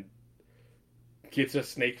and then gets a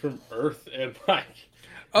snake from Earth and like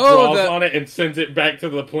draws on it and sends it back to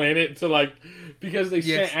the planet to like because they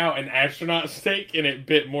sent out an astronaut snake and it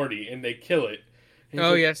bit Morty and they kill it. And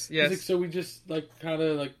yes. Like, so we just like kind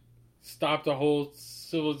of like stopped a whole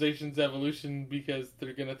civilization's evolution because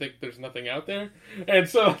they're gonna think there's nothing out there, and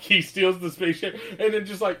so like, he steals the spaceship, and then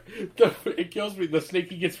just like it kills me. The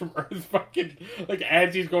snake he gets from Earth, fucking like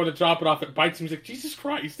as he's going to drop it off, it bites him. He's like, Jesus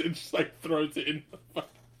Christ, and just like throws it in.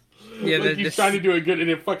 He's trying to do it good, and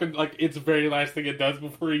it fucking like it's the very last thing it does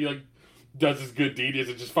before he like does his good deed is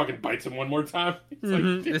it just fucking bites him one more time.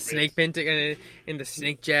 Like, the snake bent and the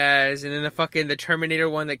snake jazz, and then the Terminator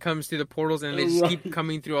one that comes through the portals, and they just keep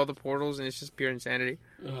coming through all the portals, and it's just pure insanity.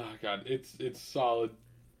 Oh god, it's solid.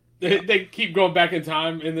 They keep going back in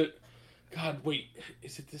time, and God, wait,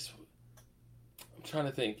 is it this one? I'm trying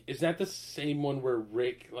to think. Is that the same one where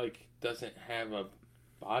Rick like doesn't have a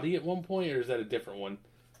body at one point, or is that a different one?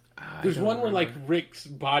 There's one where like Rick's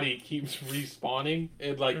body keeps respawning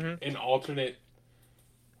in like an alternate.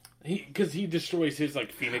 Because he destroys his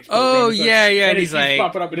like Phoenix. Oh yeah, and he's like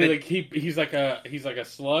popping up, and he's like a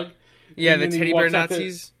slug. Yeah, the teddy bear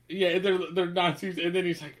Nazis. Yeah, they're Nazis, and then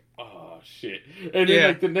he's like, oh shit, and then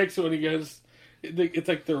like the next one he goes, it's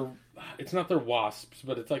like it's not their wasps,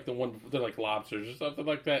 but it's like they're like lobsters or something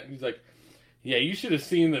like that, and he's like, yeah, you should have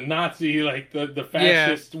seen the Nazi like the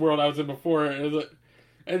fascist world I was in before.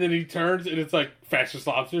 And then he turns, and it's like fascist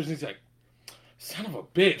lobsters, and he's like, son of a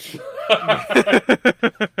bitch.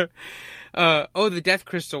 The Death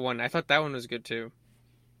Crystal one. I thought that one was good, too.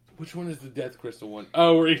 Which one is the Death Crystal one?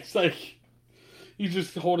 Oh, where he's like, he's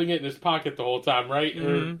just holding it in his pocket the whole time, right?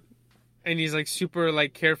 Mm-hmm. And he's like super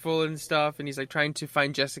like careful and stuff, and he's like trying to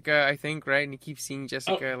find Jessica, I think, right? And he keeps seeing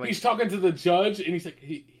Jessica. Like he's talking to the judge, and he's like,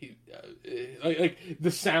 like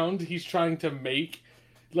the sound he's trying to make,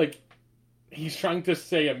 like he's trying to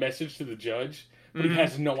say a message to the judge, but he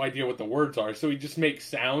has no idea what the words are, so he just makes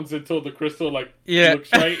sounds until the crystal looks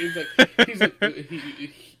right. He's like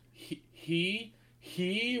he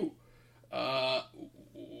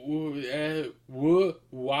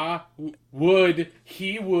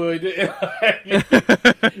would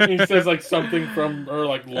he says like something from her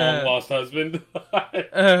like long lost husband.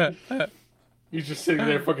 He's just sitting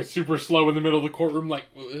there fucking super slow in the middle of the courtroom like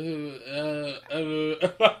trying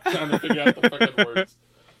to figure out the fucking words.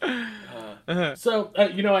 So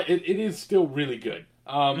you know, it is still really good.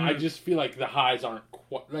 I just feel like the highs aren't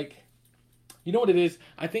quite like, you know what it is?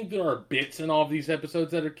 I think there are bits in all of these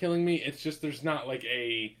episodes that are killing me. It's just there's not like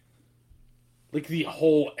the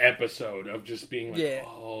whole episode of just being like,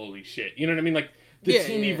 holy shit. You know what I mean? Like the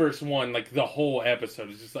Teenyverse one, like the whole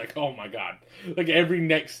episode is just like, oh my god. Like every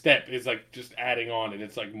next step is like just adding on and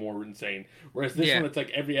it's like more insane. Whereas this one, it's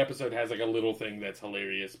like every episode has like a little thing that's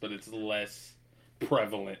hilarious, but it's less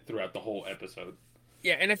prevalent throughout the whole episode.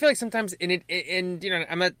 Yeah, and I feel like sometimes and you know,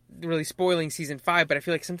 I'm not really spoiling season 5, but I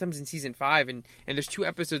feel like sometimes in season 5 and there's 2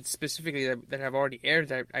 episodes specifically that have already aired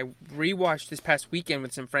that I rewatched this past weekend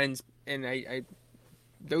with some friends, and I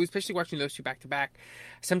those, especially watching those 2 back to back.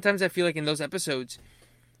 Sometimes I feel like in those episodes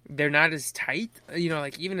they're not as tight, you know,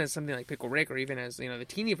 like even as something like Pickle Rick or even as, you know, the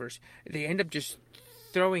Teenyverse, they end up just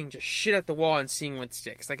throwing just shit at the wall and seeing what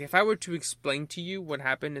sticks. Like if I were to explain to you what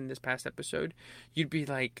happened in this past episode, you'd be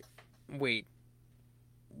like, wait,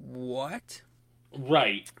 what?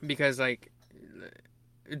 Right. Because like,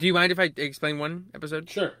 do you mind if I explain one episode?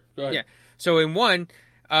 Sure. Go ahead. Yeah. So in one,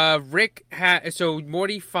 so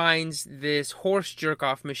Morty finds this horse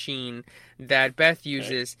jerk-off machine that Beth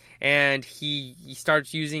uses, and he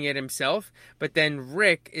starts using it himself. But then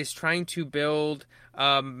Rick is trying to build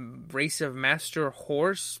race of master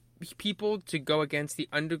horse people to go against the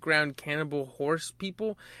underground cannibal horse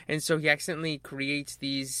people, and so he accidentally creates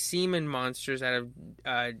these semen monsters out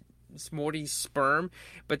of Morty's sperm,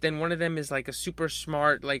 but then one of them is like a super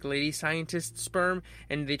smart like lady scientist sperm,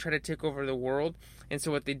 and they try to take over the world. And so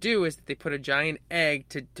what they do is they put a giant egg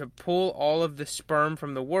to pull all of the sperm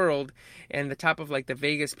from the world and the top of like the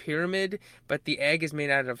Vegas pyramid, but the egg is made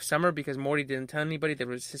out of summer because Morty didn't tell anybody that it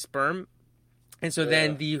was his sperm. And so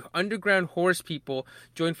then the underground horse people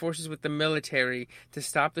join forces with the military to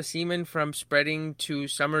stop the semen from spreading to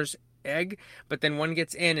Summer's egg, but then one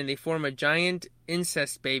gets in and they form a giant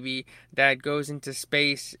incest baby that goes into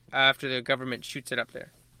space after the government shoots it up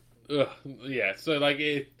there. Yeah, so like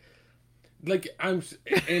it, like and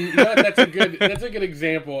you know, that's a good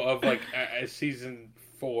example of like a season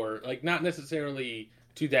 4, like not necessarily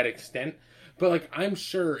to that extent, but like I'm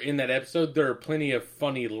sure in that episode there are plenty of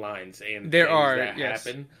funny lines and there things are that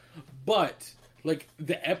happen, but like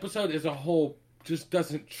the episode as a whole just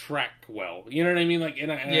doesn't track well. You know what I mean? Like,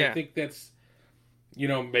 and I think that's, you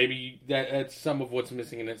know, maybe that's some of what's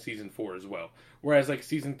missing in that season 4 as well. Whereas like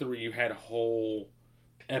season 3, you had whole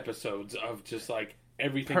episodes of just like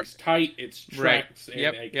everything's tight, it's tracks,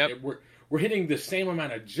 and we're hitting the same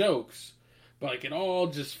amount of jokes, but like it all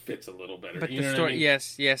just fits a little better. But you the know story, what I mean?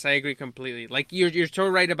 yes, I agree completely. Like you're so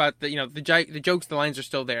right about the, you know, the jokes, the lines are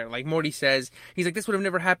still there. Like Morty says, he's like, "This would have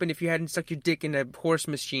never happened if you hadn't stuck your dick in a horse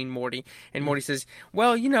machine, Morty." And Morty says,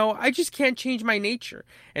 "Well, you know, I just can't change my nature."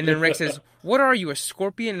 And then Rick says, "What are you, a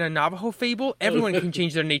scorpion in a Navajo fable? Everyone can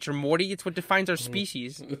change their nature, Morty. It's what defines our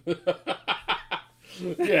species."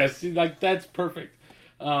 Yes, like that's perfect.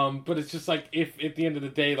 But it's just like if at the end of the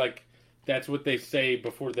day, like that's what they say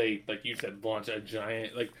before they, like you said, launch a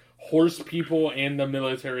giant, like horse people and the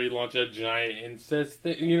military launch a giant incest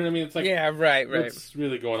thing. You know what I mean? It's like, right. What's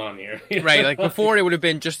really going on here? Right, like before it would have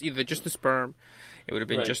been just the sperm. It would have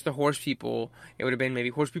been just the horse people. It would have been maybe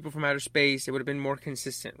horse people from outer space. It would have been more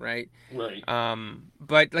consistent, right? Right.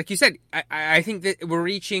 But like you said, I think that we're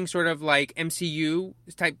reaching sort of like MCU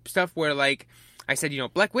type stuff where, like I said, you know,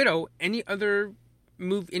 Black Widow, any other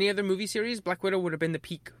movie series, Black Widow would have been the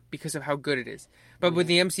peak because of how good it is. But with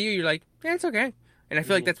the MCU, you're like, yeah, it's okay. And I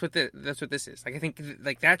feel like that's what this is. Like I think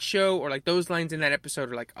like that show or like those lines in that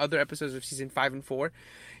episode or like other episodes of season 5 and 4,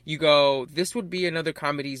 you go, this would be another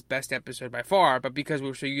comedy's best episode by far. But because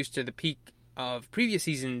we're so used to the peak of previous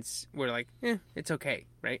seasons, we're like, it's okay,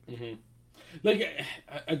 right? Mm-hmm. Like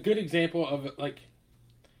a good example of like,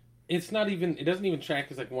 it doesn't even track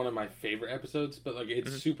as like one of my favorite episodes, but like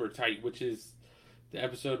it's super tight, which is the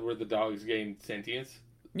episode where the dogs gain sentience.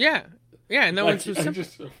 Yeah, and that one's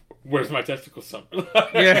just, where's my testicle summer?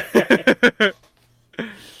 Yeah.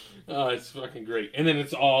 Oh, it's fucking great. And then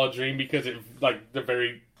it's all a dream because it, like, the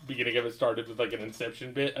very beginning of it started with like an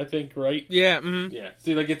Inception bit, I think, right? Yeah. Mm-hmm. Yeah.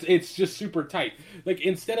 See, like it's just super tight. Like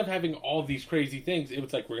instead of having all these crazy things, it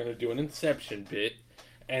was like we're gonna do an Inception bit,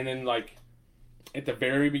 and then like at the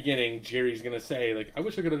very beginning, Jerry's gonna say like, "I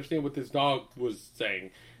wish I could understand what this dog was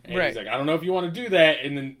saying." And Right. he's like, "I don't know if you want to do that,"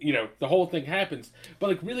 and then the whole thing happens. But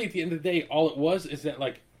like really, at the end of the day, all it was is that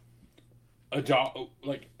like a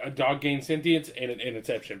dog gains sentience and an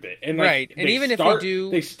Inception bit, and like, Right. And even if they do,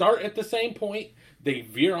 they start at the same point, they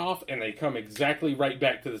veer off, and they come exactly right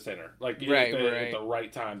back to the center, like Right, at the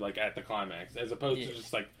right time, like at the climax, as opposed to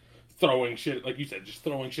just like throwing shit, like you said, just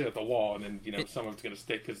throwing shit at the wall, and then some of it's gonna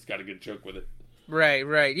stick because it's got a good joke with it.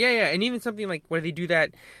 Right, yeah, and even something like where they do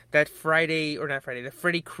that Friday or not Friday, the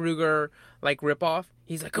Freddy Krueger like ripoff.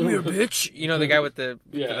 He's like, "Come here, bitch," the guy with the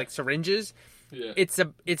like syringes. Yeah. It's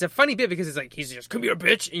a funny bit because it's like he's just "come here,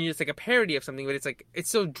 bitch," and it's like a parody of something, but it's like it's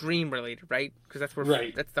so dream related, right? Because that's where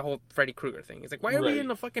that's the whole Freddy Krueger thing. It's like, why are we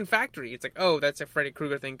in a fucking factory? It's like, oh, that's a Freddy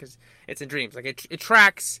Krueger thing because it's in dreams. Like it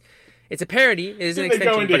tracks. It's a parody. It is an extension,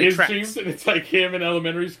 they go into but his it tracks. dreams, and it's like him in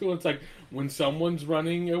elementary school. It's like when someone's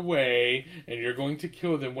running away and you're going to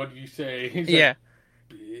kill them. What do you say? He's like,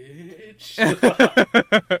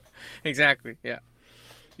 bitch. Exactly. Yeah.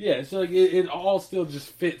 Yeah. So like it all still just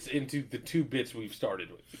fits into the two bits we've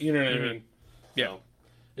started with. You know what I mean? Yeah. So,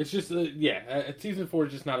 it's just season 4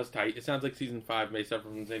 is just not as tight. It sounds like season 5 may suffer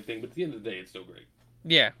from the same thing, but at the end of the day, it's still great.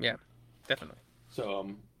 Yeah. Definitely.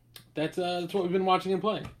 So that's what we've been watching and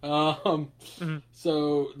playing.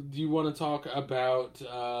 So do you want to talk about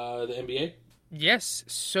the NBA? Yes,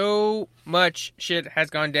 so much shit has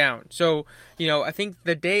gone down. So, I think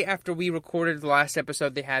the day after we recorded the last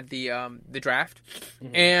episode, they had the draft,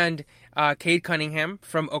 and Cade Cunningham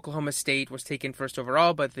from Oklahoma State was taken first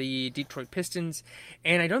overall by the Detroit Pistons,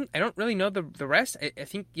 and I don't really know the rest. I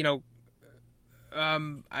think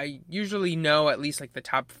I usually know at least like the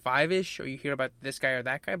top 5-ish, or you hear about this guy or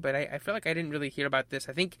that guy, but I feel like I didn't really hear about this.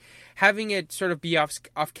 I think having it sort of be off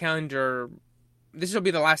calendar. This will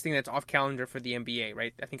be the last thing that's off calendar for the NBA,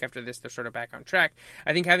 right? I think after this, they're sort of back on track.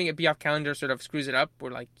 I think having it be off calendar sort of screws it up,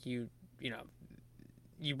 where like we're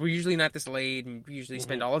usually not this late, and we usually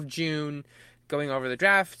spend all of June going over the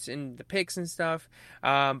drafts and the picks and stuff.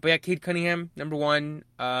 But yeah, Cade Cunningham, number 1.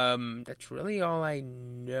 That's really all I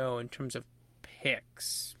know in terms of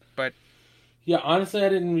picks. But yeah, honestly, I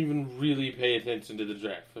didn't even really pay attention to the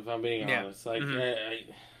draft, if I'm being honest. Like,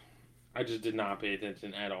 I just did not pay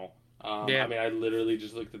attention at all. I mean, I literally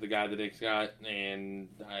just looked at the guy the Knicks got, and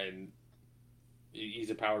he's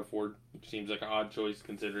a power forward, which seems like an odd choice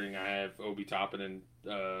considering I have Obi Toppin and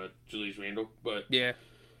Julius Randle. But yeah,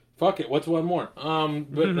 fuck it, what's one more?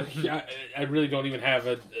 But I really don't even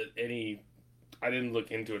have any. I didn't look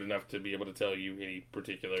into it enough to be able to tell you any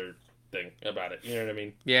particular thing about it. You know what I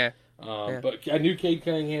mean? Yeah. But I knew Cade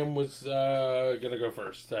Cunningham was gonna go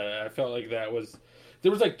first. I felt like there was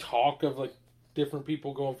like talk of like different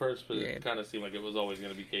people going first, but it kind of seemed like it was always going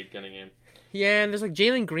to be Cade Cunningham. Yeah, and there's like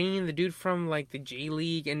Jalen Green, the dude from like the J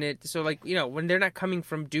League, and so like when they're not coming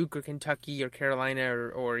from Duke or Kentucky or Carolina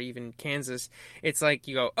or even Kansas, it's like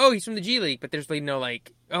you go, oh, he's from the G League, but there's like no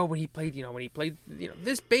like, oh, when he played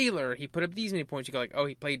this Baylor, he put up these many points. You go like, oh,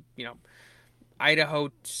 he played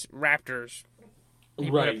Idaho Raptors, he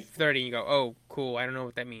put up 30. And you go, oh, cool, I don't know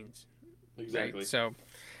what that means. Exactly. Right? So.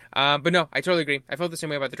 But no, I totally agree. I felt the same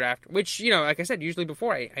way about the draft, which, like I said, usually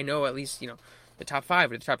before I know at least, the top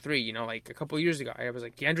 5 or the top 3, like a couple of years ago, I was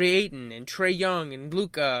like DeAndre Ayton and Trae Young and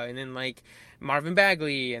Luka, and then like Marvin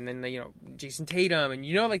Bagley, and then, Jason Tatum, and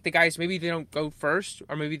like the guys, maybe they don't go first,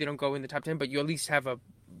 or maybe they don't go in the top 10, but you at least have a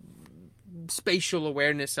spatial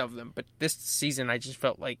awareness of them. But this season, I just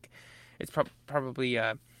felt like it's probably,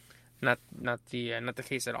 not the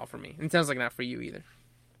case at all for me. And it sounds like not for you either.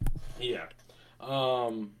 Yeah.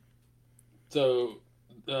 So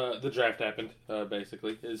the draft happened,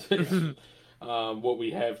 basically, is what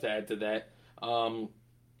we have to add to that.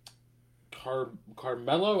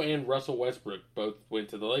 Carmelo and Russell Westbrook both went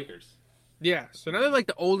to the Lakers. Yeah, so now they're like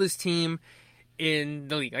the oldest team in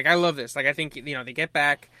the league. Like, I love this. Like, I think, they get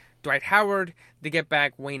back Dwight Howard, they get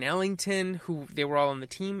back Wayne Ellington, who they were all on the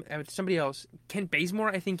team. Somebody else, Kent Bazemore,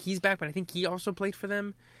 I think he's back, but I think he also played for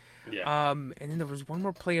them. Yeah. And then there was one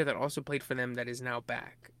more player that also played for them that is now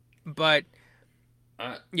back. But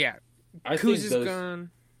yeah, Kuz is gone.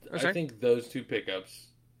 I think those 2 pickups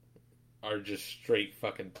are just straight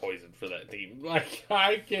fucking poison for that team. Like,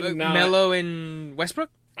 I cannot... Melo and Westbrook?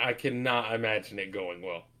 I cannot imagine it going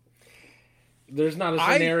well. There's not a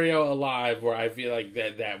scenario alive where I feel like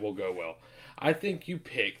that will go well. I think you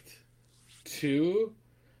picked 2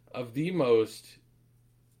 of the most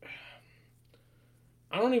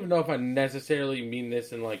I don't even know if I necessarily mean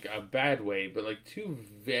this in like a bad way, but like two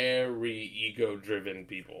very ego-driven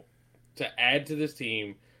people to add to this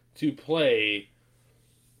team to play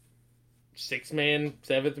sixth-man,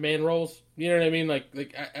 seventh-man roles. You know what I mean?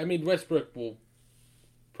 I mean, Westbrook will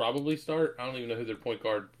probably start. I don't even know who their point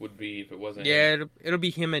guard would be if it wasn't him. It'll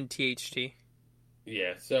be him and THT.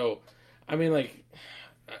 Yeah, so, I mean, like,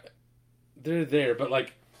 they're there, but,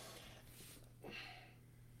 like,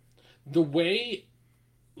 the way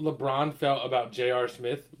LeBron felt about J.R.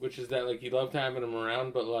 Smith, which is that, like, he loved having him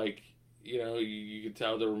around, but, like, you know, you could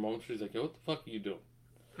tell there were moments where he's like, yo, what the fuck are you doing?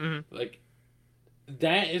 Mm-hmm. Like,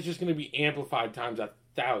 that is just going to be amplified times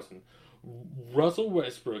 1,000. Russell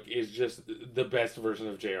Westbrook is just the best version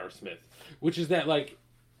of J.R. Smith, which is that, like,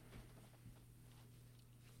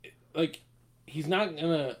 he's not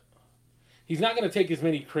gonna take as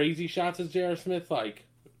many crazy shots as J.R. Smith, like,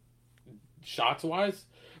 shots wise,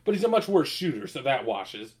 but he's a much worse shooter, so that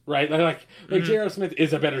washes, right? Like J.R. Smith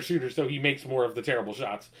is a better shooter, so he makes more of the terrible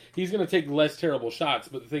shots. He's gonna take less terrible shots,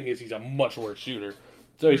 but the thing is, he's a much worse shooter,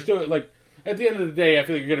 so he's still, like, at the end of the day, I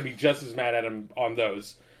feel like you're gonna be just as mad at him on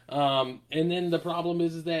those. And then the problem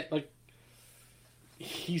is that, like,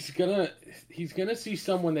 he's gonna see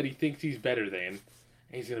someone that he thinks he's better than.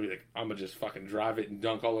 And he's going to be like, I'm going to just fucking drive it and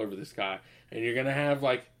dunk all over this guy. And you're going to have,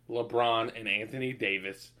 like, LeBron and Anthony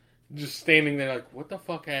Davis just standing there like, what the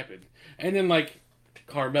fuck happened? And then, like,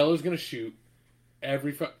 Carmelo's going to shoot and,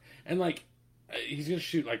 like, he's going to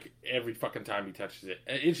shoot, like, every fucking time he touches it.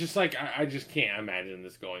 It's just, like, I just can't imagine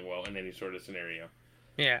this going well in any sort of scenario.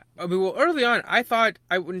 Yeah. I mean, well, early on, I thought,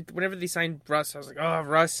 whenever they signed Russ, I was like, oh,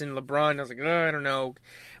 Russ and LeBron. I was like, oh, I don't know.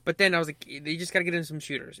 But then I was like, they just got to get in some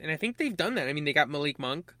shooters. And I think they've done that. I mean, they got Malik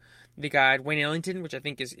Monk. They got Wayne Ellington, which I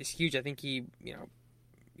think is huge. I think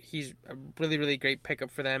he's a really, really great pickup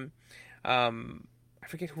for them. I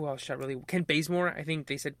forget who else shot really. Kent Bazemore, I think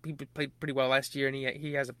they said he played pretty well last year, and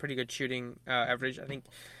he has a pretty good shooting average. I think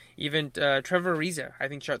even Trevor Ariza, I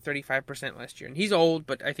think, shot 35% last year. And he's old,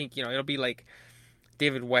 but I think, it'll be like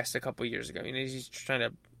David West a couple years ago. He's trying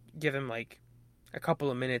to give him, like, a couple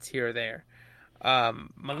of minutes here or there.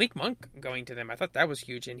 Malik Monk going to them, I thought that was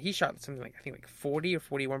huge, and he shot something like 40 or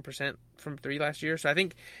 41% from three last year. So I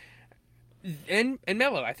think, and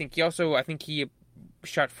Melo, I think he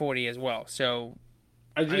shot 40 as well. So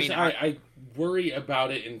I worry about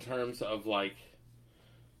it in terms of, like,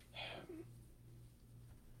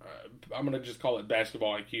 I'm gonna just call it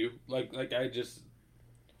basketball IQ. Like I just,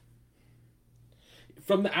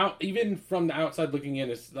 even from the outside looking in,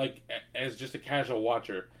 it's like, as just a casual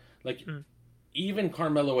watcher, like. Even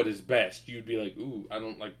Carmelo at his best, you'd be like, ooh, I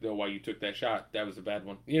don't know why you took that shot. That was a bad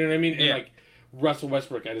one. You know what I mean? Yeah. And, like, Russell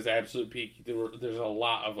Westbrook at his absolute peak, there's a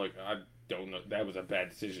lot of, like, I don't know, that was a bad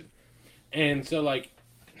decision. And so, like,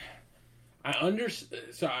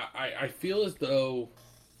 I feel as though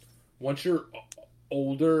once you're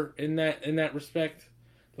older in that respect,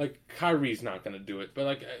 like, Kyrie's not going to do it. But,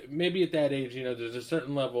 like, maybe at that age, there's a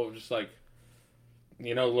certain level of just, like,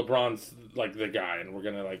 LeBron's, like, the guy, and we're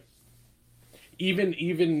going to, like,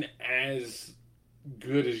 even as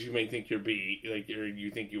good as you may think or you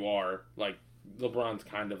think you are, like, LeBron's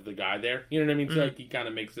kind of the guy there. You know what I mean? So, like, he kind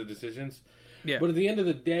of makes the decisions. Yeah. But at the end of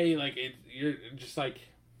the day, like, you're just like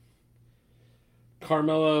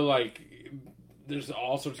Carmelo. Like, there's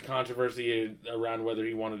all sorts of controversy around whether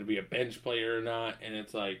he wanted to be a bench player or not, and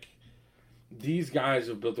it's like these guys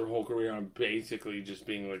have built their whole career on basically just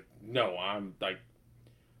being like, no, I'm like,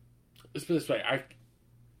 let's put it this way,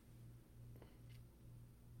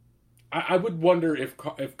 I would wonder if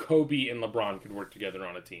Kobe and LeBron could work together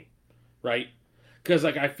on a team, right? Because,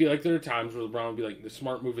 like, I feel like there are times where LeBron would be like, the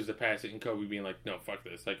smart move is to pass it, and Kobe being like, no, fuck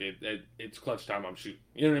this. Like, it's clutch time, I'm shooting.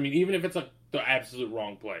 You know what I mean? Even if it's, like, the absolute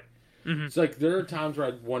wrong play. Mm-hmm. It's like, there are times where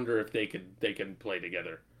I'd wonder if they can play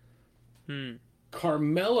together.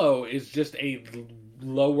 Carmelo is just a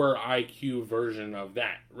lower IQ version of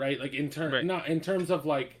that, right? Like, not in terms of,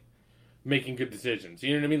 like, making good decisions.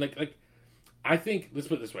 You know what I mean? Like, I think, let's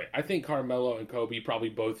put it this way, I think Carmelo and Kobe probably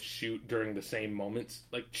both shoot during the same moments,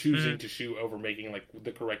 like choosing to shoot over making, like,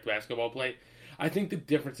 the correct basketball play. I think the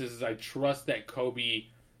difference is I trust that Kobe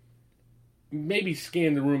maybe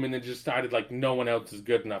scanned the room and then just decided, like, no one else is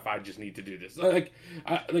good enough, I just need to do this. Like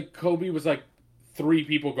Kobe was like, 3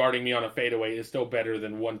 people guarding me on a fadeaway is still better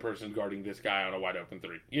than 1 person guarding this guy on a wide open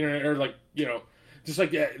 3. Or like, just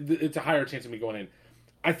like, it's a higher chance of me going in.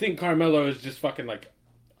 I think Carmelo is just fucking like,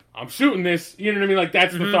 I'm shooting this, you know what I mean? Like,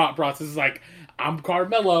 that's the thought process. Is like, I'm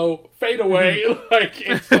Carmelo, fade away. Like,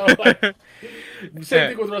 and so, like, same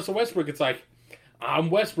thing with Russell Westbrook. It's like, I'm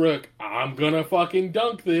Westbrook, I'm gonna fucking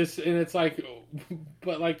dunk this. And it's like,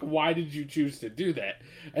 but like, why did you choose to do that?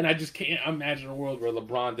 And I just can't imagine a world where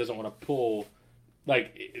LeBron doesn't want to pull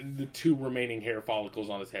like the 2 remaining hair follicles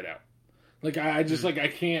on his head out. Like, I just like I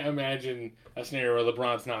can't imagine a scenario where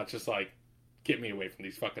LeBron's not just like, get me away from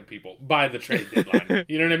these fucking people by the trade deadline.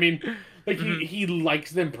 You know what I mean? Like, he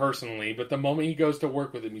likes them personally, but the moment he goes to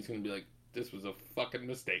work with them, he's going to be like, this was a fucking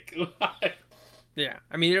mistake. Yeah.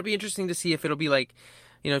 I mean, it'll be interesting to see if it'll be like,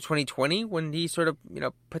 2020 when he sort of,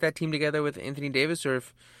 put that team together with Anthony Davis, or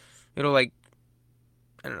if it'll like,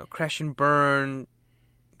 I don't know, crash and burn,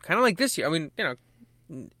 kind of like this year. I mean,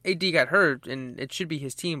 AD got hurt and it should be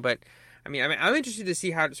his team, but I mean, I'm interested to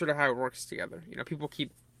see how it works together. People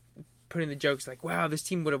keep putting the jokes like, "Wow, this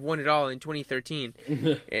team would have won it all in 2013,"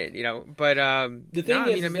 and, But the thing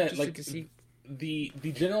is, I'm that, interested like, to see the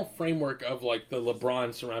general framework of like the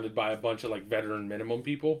LeBron surrounded by a bunch of like veteran minimum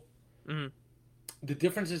people. Mm-hmm. The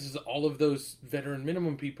difference is all of those veteran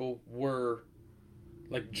minimum people were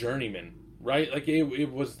like journeymen, right? Like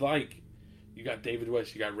it was like you got David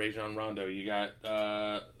West, you got Rajon Rondo, you got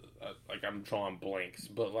like I'm drawing blanks,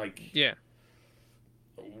 but like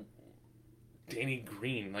Danny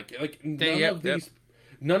Green,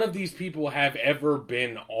 none of these people have ever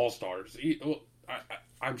been all-stars.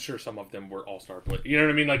 I'm sure some of them were all-star players. You know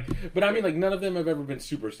what I mean? Like, but I mean, like, none of them have ever been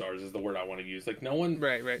superstars. Is the word I want to use. Like, no one,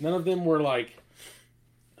 right. None of them were like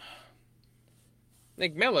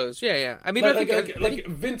Melos. Yeah. I mean,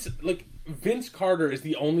 Vince Carter is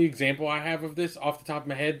the only example I have of this off the top of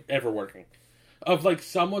my head ever working. Of like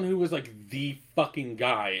someone who was like the fucking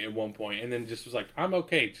guy at one point, and then just was like, I'm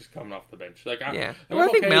okay just coming off the bench. Like, I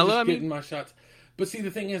think Melo, getting my shots. But see, the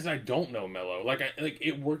thing is, I don't know Melo. Like,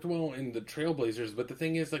 it worked well in the Trailblazers, but the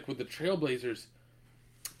thing is, like with the Trailblazers,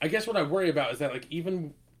 I guess what I worry about is that like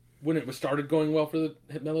even when it was started going well for the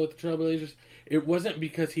Melo with the Trailblazers, it wasn't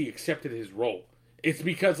because he accepted his role. It's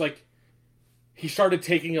because like he started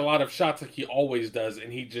taking a lot of shots like he always does,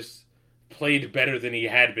 and he just played better than he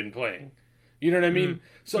had been playing. You know what I mean? Mm-hmm.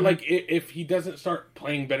 So, like, if he doesn't start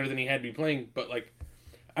playing better than he had been playing, but, like,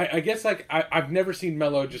 I guess, like, I've never seen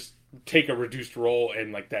Melo just take a reduced role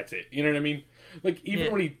and, like, that's it. You know what I mean? Like,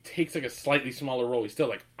 even when he takes, like, a slightly smaller role, he's still,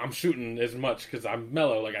 like, I'm shooting as much because I'm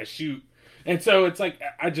Melo. Like, I shoot. And so it's, like,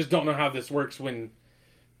 I just don't know how this works when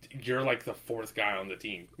you're, like, the 4th guy on the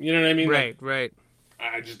team. You know what I mean? Right, like, right.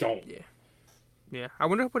 I just don't. Yeah. I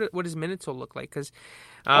wonder what his minutes will look like, because...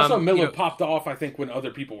 Also, Miller popped off, I think, when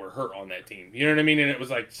other people were hurt on that team. You know what I mean? And it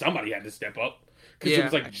was like, somebody had to step up. Because it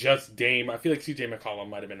was like just Dame. I feel like CJ McCollum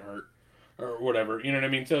might have been hurt. Or whatever. You know what I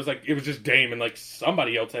mean? So it was like, it was just Dame, and like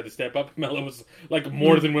somebody else had to step up. Melo was like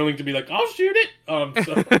more than willing to be like, I'll shoot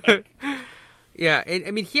it. Yeah, and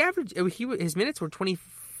I mean, his minutes were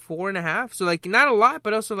 24 and a half. So like, not a lot,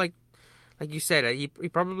 but also like you said, he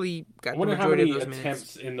probably got the majority of those minutes.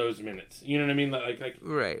 Attempts in those minutes. You know what I mean? Like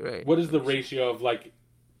right. What is the ratio of like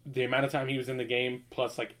the amount of time he was in the game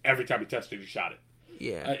plus like every time he touched it, he shot it?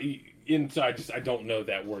 Yeah. And so I don't know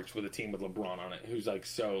that works with a team with LeBron on it, who's like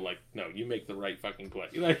so like, no, you make the right fucking play.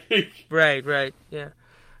 Right. Yeah.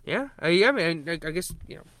 I mean, I guess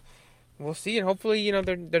we'll see, and hopefully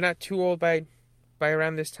they're not too old by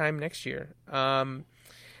around this time next year.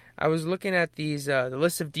 I was looking at these the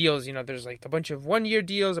list of deals. There's like a bunch of 1-year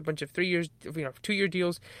deals, a bunch of 3 years, 2-year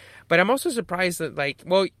deals. But I'm also surprised that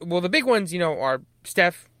the big ones are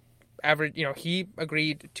Steph. Average, he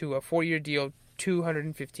agreed to a 4-year deal,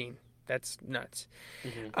 $215. That's nuts.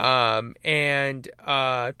 Mm-hmm. And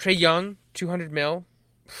Trae Young, $200 million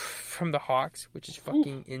from the Hawks, which is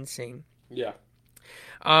fucking insane. Yeah.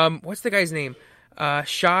 What's the guy's name?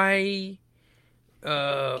 Shai.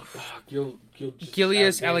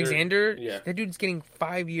 Gilius Alexander. Yeah. That dude's getting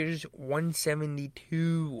 5 years,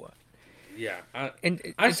 $172. Yeah.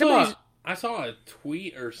 I saw a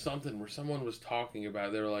tweet or something where someone was talking about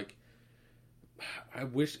it. They were like, I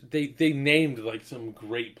wish they named like some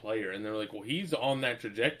great player, and they're like, well, he's on that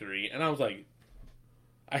trajectory. And I was like,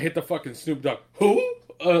 I hit the fucking Snoop Dogg. Who?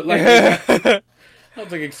 I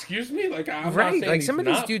was like, excuse me? Like, I'm not saying he's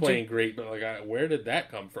not playing great, but like, where did that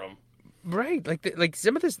come from? Right, like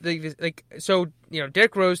some of this, so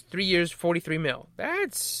Derrick Rose, 3 years, $43 million.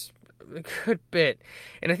 That's a good bit,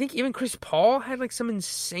 and I think even Chris Paul had like some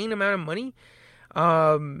insane amount of money.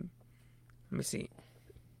 Let me see.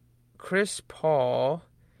 Chris Paul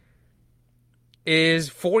is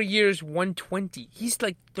 4 years, $120. He's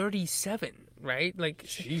like 37, right? Like,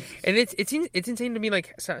 Jesus. And it's insane to me.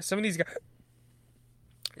 Like some of these guys.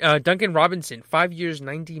 Duncan Robinson, 5 years,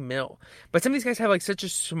 $90 million. But some of these guys have like such a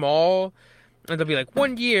small, and they'll be like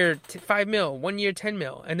 1 year, $5 million, 1 year, $10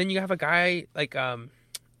 million, and then you have a guy like Doug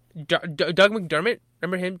McDermott.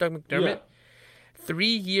 Remember him, Doug McDermott? Yeah. 3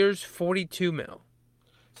 years, $42 million.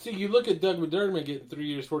 See, you look at Doug McDermott getting 3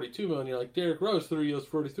 years, $42 million. You're like, Derrick Rose, 3 years,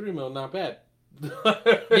 $43 million. Not bad.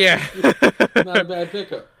 Yeah. Not a bad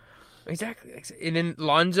pickup. Exactly. And then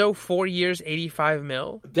Lonzo, 4 years, $85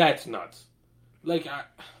 million. That's nuts. Like,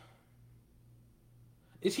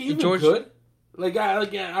 is he even George... good?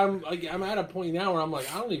 I'm at a point now where I'm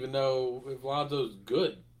like, I don't even know if Lonzo's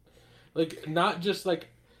good. Like, not just like,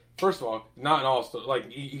 first of all, not an all-star. Like,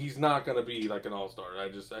 he's not going to be like an all-star. I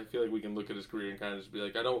feel like we can look at his career and kind of just be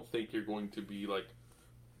like, I don't think you're going to be like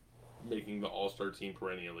making the all-star team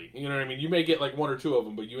perennially. You know what I mean? You may get like one or two of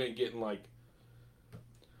them, but you ain't getting like.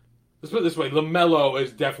 Let's put it this way: LaMelo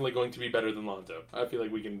is definitely going to be better than Lonzo. I feel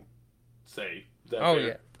like we can say that. Oh, fair.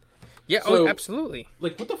 yeah. Yeah, So, absolutely.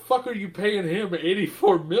 Like, what the fuck are you paying him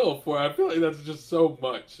 $84 million for? I feel like that's just so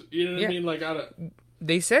much. You know what I mean? Like,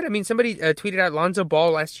 They said, somebody tweeted out Lonzo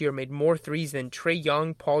Ball last year made more threes than Trae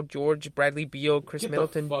Young, Paul George, Bradley Beal, Chris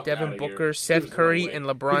Middleton, Devin Booker, here. Seth Curry, and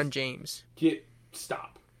LeBron James.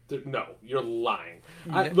 Stop. No, you're lying.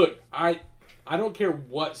 Yeah. I don't care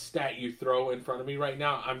what stat you throw in front of me right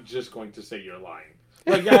now. I'm just going to say you're lying.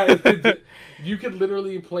 Like, you could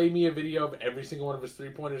literally play me a video of every single one of his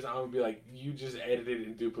 3-pointers. I'm gonna be like, you just edited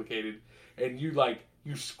and duplicated, and you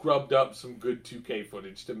scrubbed up some good 2K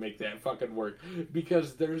footage to make that fucking work.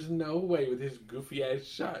 Because there's no way with his goofy ass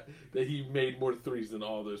shot that he made more threes than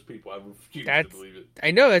all those people. I refuse to believe it. I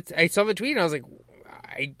know that. I saw the tweet and I was like,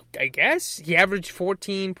 I guess he averaged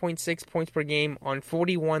 14.6 points per game on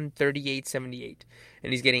 41, 38, 78,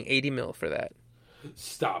 and he's getting $80 million for that.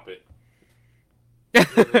 Stop it. And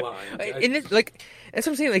that's what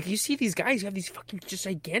I'm saying. Like, you see these guys who have these fucking just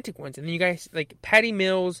gigantic ones, and then you guys like Patty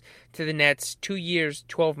Mills to the Nets, 2 years,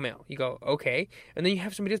 $12 million. You go, okay, and then you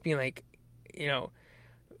have somebody else being like,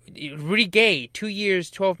 Rudy Gay, 2 years,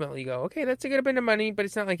 $12 million. You go, okay, that's a good bit of money, but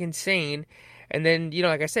it's not like insane. And then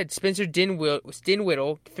like I said, Spencer Dinwiddie,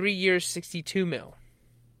 3 years, $62 million.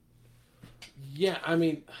 Yeah, I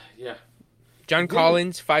mean, yeah. John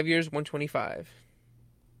Collins, 5 years, $125.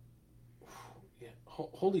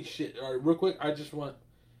 Holy shit. All right, real quick, I just want...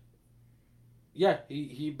 Yeah,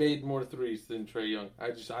 he made more threes than Trae Young.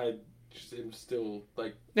 I just am still,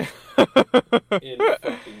 like, in fucking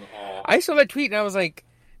awe. I saw that tweet and I was like,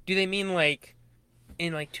 do they mean, like,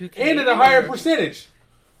 in, like, 2K? And at a higher percentage!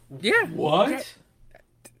 Yeah. What?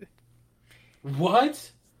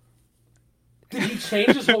 What? Did he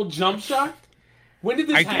change his whole jump shot? When did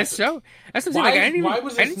this happen? I guess so. That's what I'm saying. Why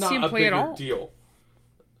was this not a bigger deal?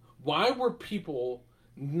 Why were people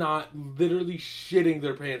not literally shitting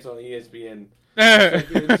their pants on ESPN?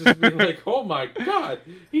 It's just being like, oh my god,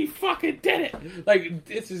 he fucking did it! Like,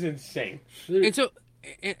 this is insane. And so,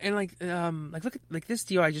 look at this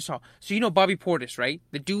deal I just saw. So Bobby Portis, right?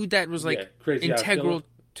 The dude that was integral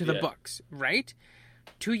to the Bucks, right?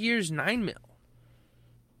 2 years, $9 million.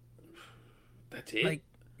 That's it. Like,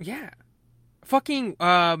 yeah, fucking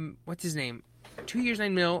what's his name? 2 years,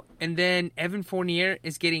 $9 million, and then Evan Fournier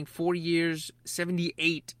is getting 4 years,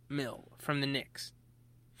 $78 million from the Knicks.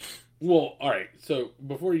 Well, all right. So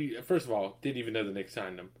first of all, didn't even know the Knicks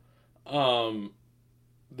signed him.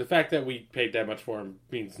 The fact that we paid that much for him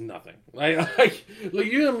means nothing. Like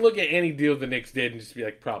you can look at any deal the Knicks did and just be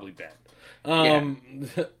like, probably bad.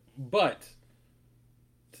 But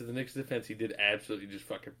to the Knicks' defense, he did absolutely just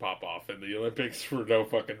fucking pop off in the Olympics for no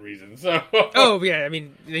fucking reason. So. Oh yeah, I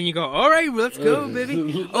mean, then you go, all right, let's go, baby.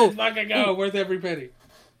 Let's fucking go, worth every penny.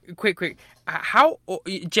 Quick,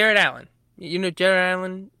 Jared Allen? Jared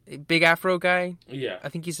Allen, big Afro guy. Yeah, I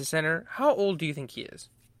think he's a center. How old do you think he is?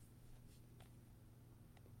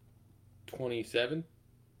 27.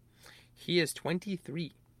 He is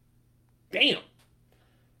 23. Damn.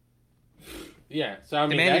 Yeah, so I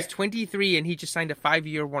mean, the man is 23, and he just signed a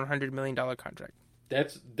 5-year, $100 million contract.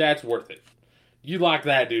 That's worth it. You lock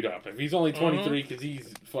that dude up. If he's only 23 because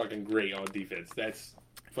he's fucking great on defense, that's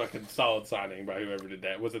fucking solid signing by whoever did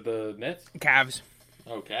that. Was it the Nets? Cavs.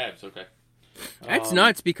 Oh, Cavs. Okay. That's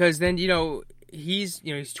nuts because then he's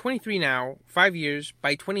 23 now, 5 years.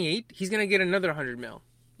 By 28, he's gonna get another $100 million,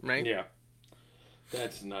 right? Yeah,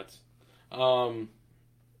 that's nuts.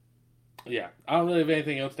 Yeah, I don't really have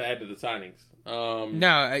anything else to add to the signings.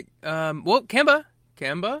 No, Kemba.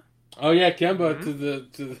 Oh yeah, Kemba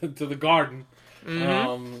to the Garden,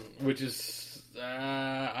 which is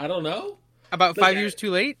I don't know, about 5 years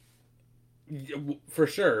too late, for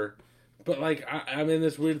sure. But like I'm in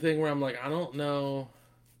this weird thing where I'm like, I don't know.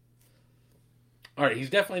 All right,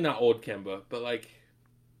 he's definitely not old Kemba, but like,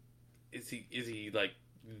 is he like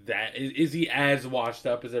that? Is he as washed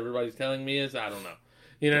up as everybody's telling me is? I don't know.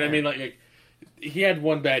 You know what I mean? Like he had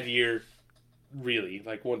one bad year, really,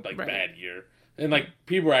 like one bad year, and like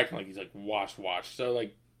people are acting like he's like washed. So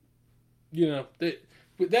like you know,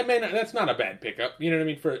 that's not a bad pickup. You know what I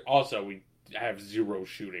mean? For also, we have zero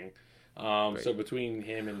shooting. Right. So between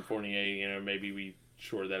him and Fournier, you know, maybe we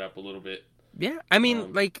shore that up a little bit. Yeah, I mean,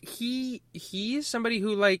 Um, like he is somebody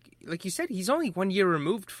who like you said, he's only 1 year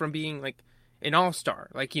removed from being like an all-star.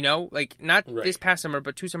 Like, like not this right, past summer,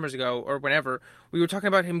 but 2 summers ago or whenever we were talking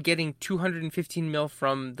about him getting 215 mil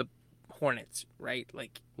from the Hornets, right?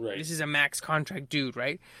 Like right. this is a max contract dude,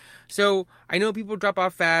 right? So I know people drop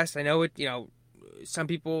off fast. I know it. Some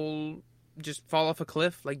people just fall off a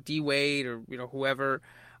cliff, like D Wade or whoever.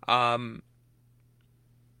 Um,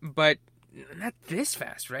 but not this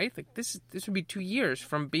fast, right? Like this would be 2 years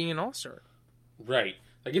from being an all-star. Right.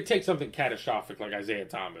 Like it takes something catastrophic like Isaiah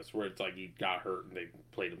Thomas, where it's like he got hurt and they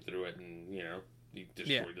played him through it, and you know he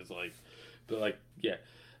Yeah. destroyed his life. But like, yeah,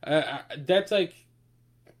 that's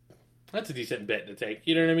a decent bet to take.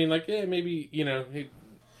 You know what I mean? Like, yeah, maybe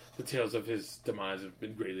the tales of his demise have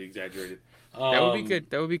been greatly exaggerated. That would be good.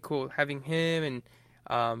 That would be cool. Having him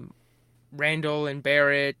and Randall and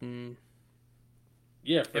Barrett and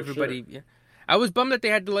Yeah, for everybody. sure. Yeah. I was bummed that they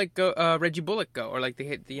had to let go Reggie Bullock go, or like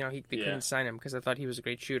they Yeah. couldn't sign him because I thought he was a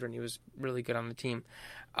great shooter and he was really good on the team.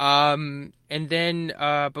 And then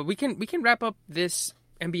but we can wrap up this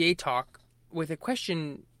NBA talk with a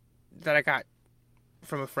question that I got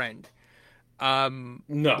from a friend.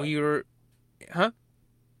 No, We were, huh?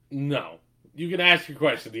 no. You can ask your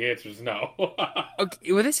question. The answer is no.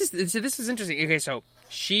 Okay, well, this is interesting. Okay, so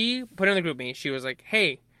she put in the group me. She was like,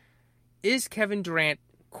 "Hey, is Kevin Durant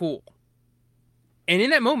cool?" And in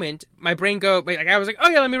that moment, my brain I was like, "Oh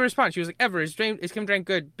yeah, let me respond." She was like, "Ever is Kevin Durant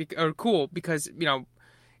good or cool? Because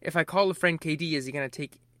if I call a friend KD, is he gonna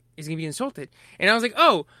be insulted?" And I was like,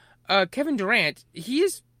 "Oh, Kevin Durant, he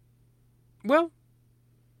is well."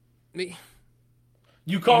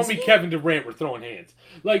 You call Is me he? Kevin Durant, we're throwing hands.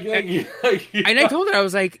 And I told her, I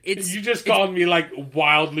was like, you just called me like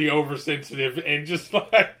wildly oversensitive and just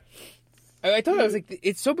like I told her, I was like,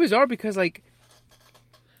 it's so bizarre because like,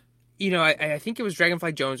 I think it was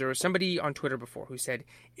Dragonfly Jones or somebody on Twitter before who said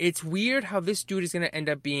it's weird how this dude is going to end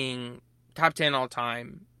up being top 10 all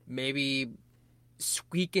time, maybe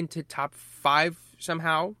squeak into top 5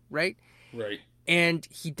 somehow, right? right. And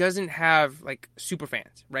he doesn't have like super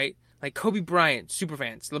fans, right? Like Kobe Bryant, super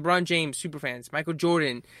fans, LeBron James, super fans, Michael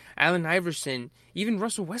Jordan, Allen Iverson, even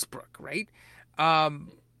Russell Westbrook, right?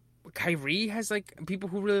 Kyrie has like people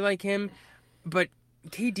who really like him, but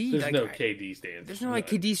KD, There's like, no KD stands. there's no like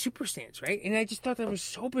KD super stands, right? And I just thought that was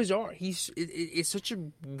so bizarre. It's such a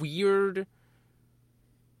weird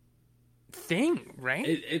thing, right?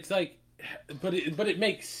 It's like, but it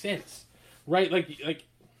makes sense, right? Like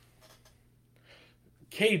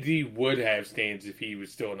KD would have stands if he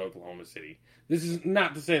was still in Oklahoma City. This is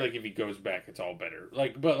not to say like if he goes back, it's all better.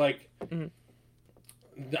 Mhm.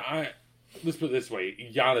 Let's put it this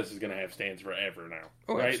way: Giannis is going to have stands forever now,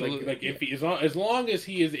 Oh, right? absolutely. Like if he as long as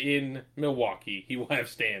he is in Milwaukee, he will have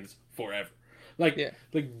stands forever. Like Yeah.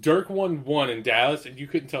 like Dirk won one in Dallas, and you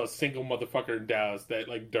couldn't tell a single motherfucker in Dallas that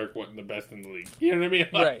like Dirk wasn't the best in the league. You know what I mean?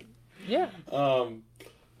 Like, Right. Yeah.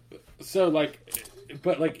 So like,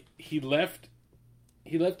 but like he left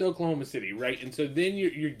Oklahoma City, right? And so then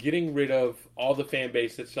you're getting rid of all the fan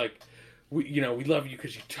base that's like, we love you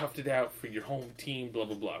because you toughed it out for your home team, blah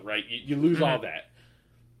blah blah, right? You lose all that.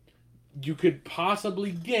 You could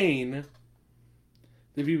possibly gain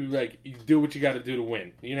the people like you do what you got to do to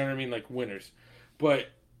win. You know what I mean, like winners. But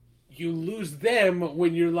you lose them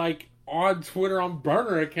when you're like on Twitter on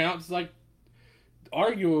burner accounts, like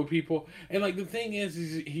arguing with people. And like the thing is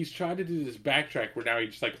he's tried to do this backtrack where now he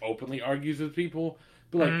just like openly argues with people,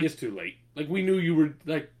 but like it's too late. Like we knew you were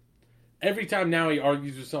like every time now he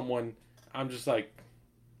argues with someone, I'm just like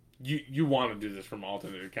you want to do this from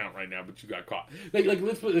alternate account right now, but you got caught. Like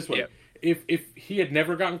let's put it this way. Yeah. If he had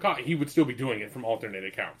never gotten caught, he would still be doing it from alternate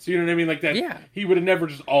accounts. You know what I mean? Like that. Yeah. He would have never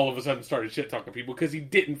just all of a sudden started shit talking people because he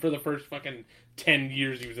didn't for the first fucking 10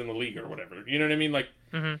 years he was in the league or whatever. You know what I mean? Like,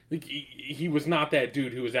 like he was not that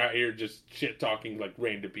dude who was out here just shit talking like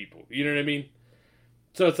random people. You know what I mean?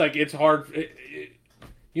 So it's like it's hard.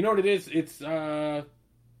 You know what it is? It's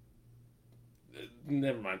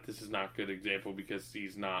never mind. This is not a good example because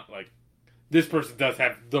he's not like this person does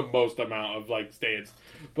have the most amount of like stands,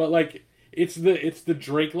 but like it's the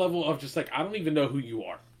Drake level of just like I don't even know who you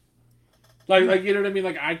are. Like you know what I mean?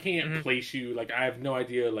 Like I can't place you. Like I have no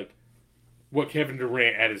idea like what Kevin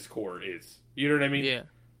Durant at his core is. You know what I mean? Yeah.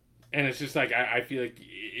 And it's just like I feel like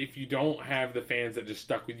if you don't have the fans that just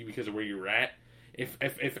stuck with you because of where you're at, if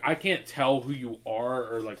I can't tell who you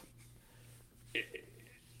are or like.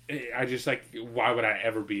 I just like why would I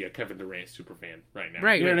ever be a Kevin Durant super fan right now?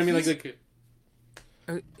 Right. You know what I mean?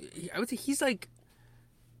 I would say he's like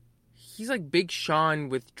Big Sean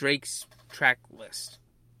with Drake's track list.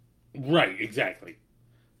 Right, exactly.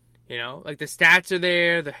 You know, like the stats are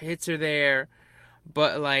there, the hits are there,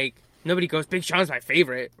 but like nobody goes, Big Sean's my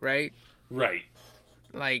favorite, right? Right.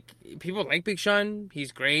 Like people like Big Sean,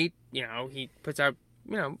 he's great. You know, he puts out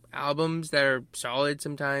albums that are solid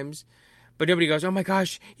sometimes, but nobody goes, oh my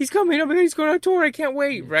gosh, he's coming! Oh my god, he's going on tour! I can't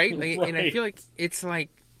wait, right? Like, right. And I feel like it's like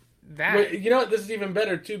that. Well, you know what? This is even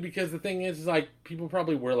better too because the thing is like people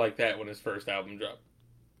probably were like that when his first album dropped.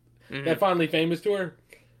 Mm-hmm. That Finally Famous tour.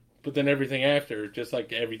 But then everything after, just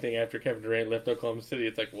like everything after Kevin Durant left Oklahoma City,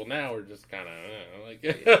 it's like, well, now we're just kind of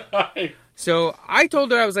like. So I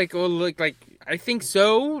told her, I was like, well, like I think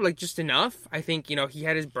so, like just enough. I think he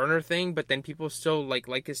had his burner thing, but then people still like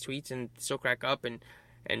his tweets and still crack up and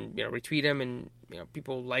retweet him and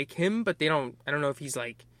people like him, but they don't. I don't know if he's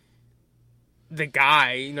like the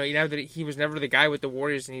guy. You know that he was never the guy with the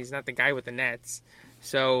Warriors, and he's not the guy with the Nets.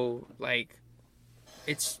 So like,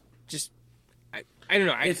 it's just. I don't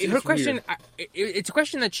know. Her question, it's a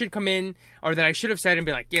question that should come in, or that I should have said and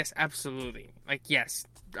be like, yes, absolutely. Like, yes,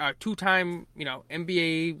 two-time,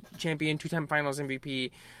 NBA champion, two-time Finals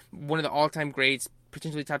MVP, one of the all-time greats,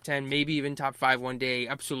 potentially top 10, maybe even top 5 one day.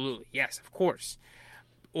 Absolutely, yes, of course.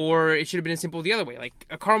 Or it should have been as simple the other way, like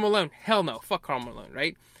a Karl Malone. Hell no, fuck Karl Malone,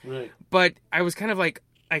 right? Right. But I was kind of like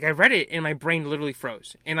I read it and my brain literally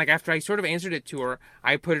froze. And like after I sort of answered it to her,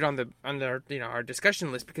 I put it on our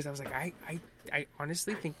discussion list because I was like, I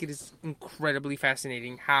honestly think it is incredibly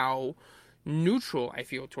fascinating how neutral I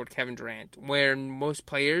feel toward Kevin Durant. Where most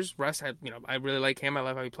players, Russ, I really like him. I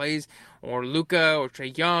love how he plays, or Luka, or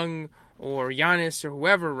Trae Young, or Giannis, or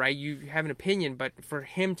whoever. Right? You have an opinion, but for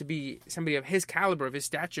him to be somebody of his caliber, of his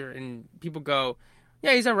stature, and people go,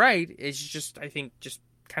 yeah, he's all right. It's just, I think, just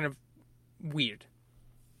kind of weird.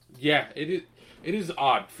 Yeah, it is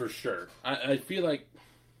odd for sure. I feel like,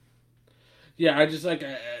 yeah, I just like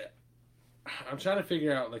I'm trying to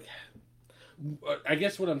figure out like, I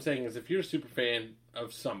guess what I'm saying is if you're a super fan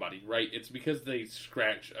of somebody, right, it's because they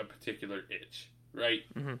scratch a particular itch, right?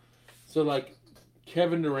 Mm-hmm. So like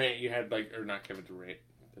Kevin Durant, you had like, or not Kevin Durant,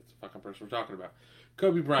 that's the fucking person we're talking about.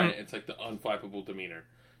 Kobe Bryant, it's like the unflappable demeanor.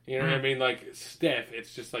 You know what I mean? Like Steph,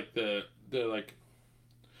 it's just like the like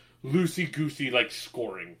loosey-goosey, like,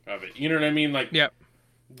 scoring of it. You know what I mean? Like, yep.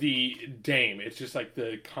 The Dame, it's just, like,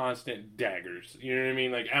 the constant daggers. You know what I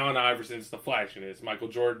mean? Like, Allen Iverson's the flashiness. Michael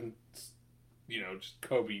Jordan's, just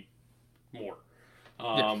Kobe more.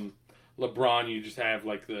 LeBron, you just have,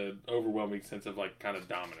 like, the overwhelming sense of, like, kind of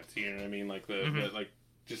dominance. You know what I mean? Like, the like,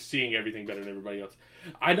 just seeing everything better than everybody else.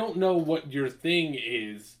 I don't know what your thing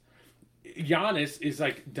is. Giannis is,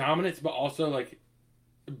 like, dominance, but also, like,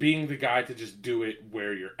 being the guy to just do it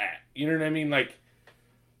where you're at. You know what I mean? Like,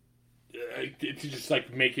 to just,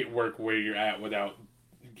 like, make it work where you're at without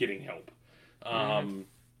getting help.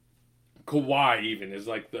 Kawhi, even, is,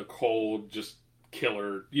 like, the cold, just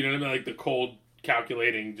killer. You know what I mean? Like, the cold,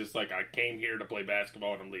 calculating, just, like, I came here to play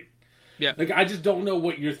basketball and I'm leaving. Yeah. Like, I just don't know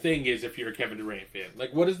what your thing is if you're a Kevin Durant fan.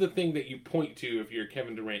 Like, what is the thing that you point to if you're a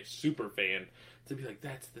Kevin Durant super fan to be like,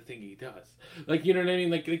 that's the thing he does? Like, you know what I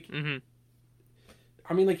mean? Like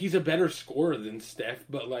I mean, like, he's a better scorer than Steph,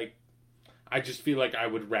 but, like, I just feel like I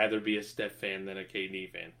would rather be a Steph fan than a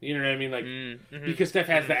KD fan. You know what I mean? Like, because Steph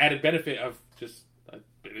has the added benefit of just, I've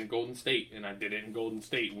been in Golden State, and I did it in Golden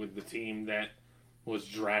State with the team that was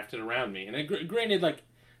drafted around me. And granted, like,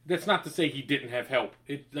 that's not to say he didn't have help.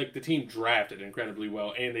 Like, the team drafted incredibly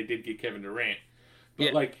well, and they did get Kevin Durant.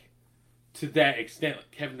 But, like, to that extent,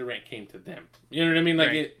 like, Kevin Durant came to them. You know what I mean? Like,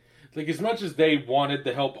 right. Like, as much as they wanted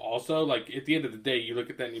the help also, like, at the end of the day, you look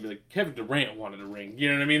at that and you be like, Kevin Durant wanted a ring. You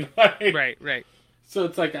know what I mean? Like, right. So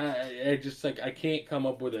it's like, I just, like, I can't come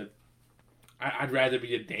up with I'd rather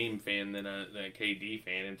be a Dame fan than a KD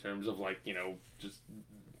fan in terms of, like, just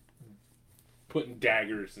putting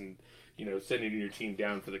daggers and, sending your team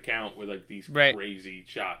down for the count with, like, these crazy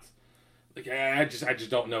shots. Like, I just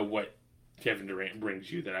don't know what Kevin Durant brings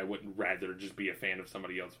you that I wouldn't rather just be a fan of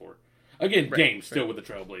somebody else for. Again, Dame still with the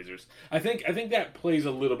Trailblazers. I think that plays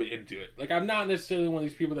a little bit into it. Like, I'm not necessarily one of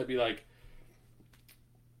these people that be like,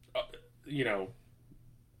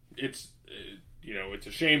 it's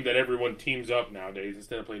a shame that everyone teams up nowadays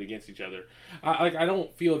instead of playing against each other. I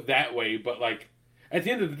don't feel that way, but, like, at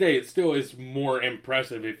the end of the day, it still is more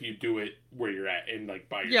impressive if you do it where you're at and, like,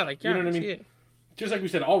 by yourself. Yeah, like, you know what I mean? Yeah. Just like we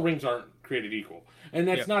said, all rings aren't created equal. And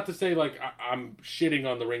that's not to say, like, I'm shitting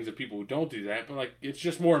on the rings of people who don't do that, but, like, it's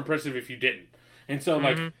just more impressive if you didn't. And so,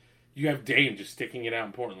 like, you have Dame just sticking it out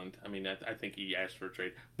in Portland. I mean, I think he asked for a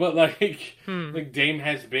trade. But, like, like, Dame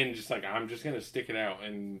has been just like, I'm just going to stick it out.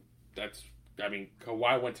 And I mean,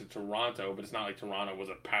 Kawhi went to Toronto, but it's not like Toronto was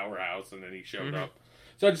a powerhouse and then he showed Mm-hmm. up.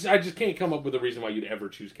 So I just can't come up with a reason why you'd ever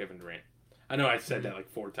choose Kevin Durant. I know I said that like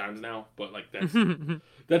 4 times now, but like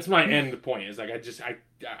that's my end point. Is like I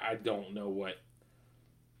don't know what.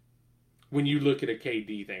 When you look at a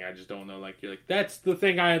KD thing, I just don't know. Like you're like, that's the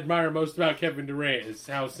thing I admire most about Kevin Durant is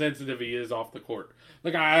how sensitive he is off the court.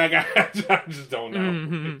 Like I just don't know.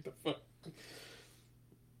 Mm-hmm. What the fuck?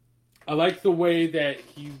 I like the way that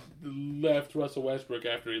he left Russell Westbrook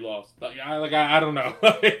after he lost. I don't know.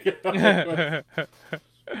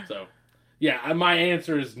 So, yeah, my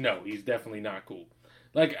answer is no. He's definitely not cool.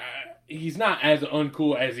 Like he's not as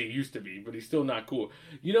uncool as he used to be, but he's still not cool.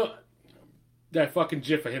 You know that fucking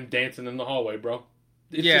gif of him dancing in the hallway, bro?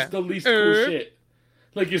 It's just the least cool shit.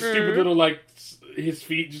 Like his stupid little like his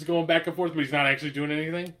feet just going back and forth, but he's not actually doing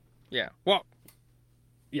anything. Yeah. Well.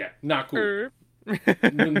 Yeah, not cool.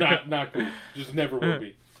 not cool. Just never will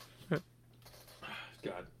be.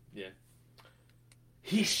 God, yeah.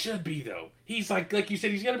 He should be though. He's like you said,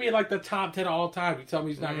 he's gonna be in like the top 10 all time. You tell me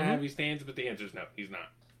he's not gonna have these stands, but the answer is no, he's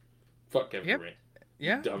not. Fuck Kevin Durant.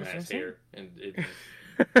 Yeah. Dumbass hair, and it just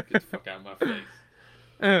get the fuck out of my face.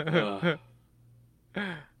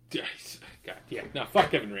 God, yeah, no, fuck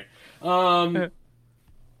Kevin Durant.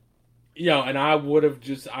 And I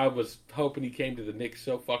was hoping he came to the Knicks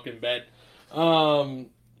so fucking bad. The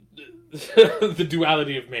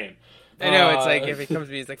duality of man. I know, it's like, if he comes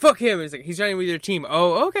to me, he's like, fuck him. It's like, he's joining with your team.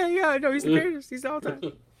 Oh, okay, yeah, no, he's the greatest. He's the all-time.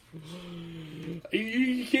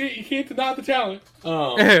 You can't deny the talent.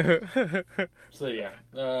 So, yeah.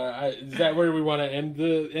 Is that where we want to end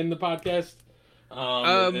the podcast?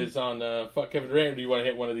 It's on fuck Kevin Durant, or do you want to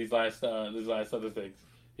hit one of these last other things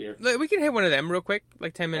here? We can hit one of them real quick,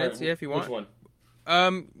 like 10 minutes, right, yeah, if you want. Which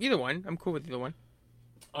one? Either one. I'm cool with either one.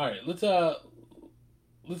 All right, let's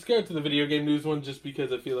go to the video game news one, just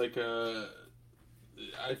because I feel like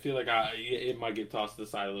it might get tossed to the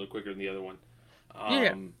side a little quicker than the other one.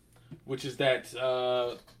 Which is that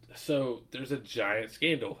so there's a giant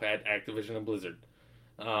scandal at Activision and Blizzard,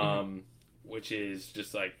 which is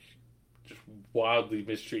just wildly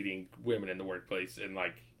mistreating women in the workplace, and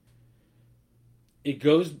like it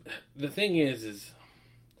goes. The thing is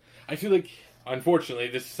I feel like, unfortunately,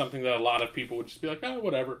 this is something that a lot of people would just be like, oh,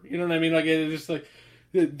 whatever. You know what I mean? Like, it's just like,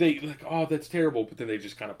 they like, oh, that's terrible. But then they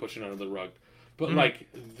just kind of push it under the rug. But, like,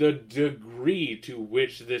 the degree to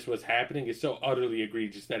which this was happening is so utterly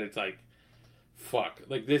egregious that it's like, fuck.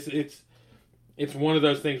 Like, it's one of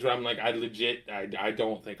those things where I'm like, I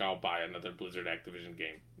don't think I'll buy another Blizzard Activision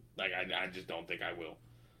game. Like, I just don't think I will.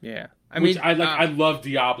 Yeah. I love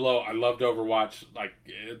Diablo. I loved Overwatch. Like,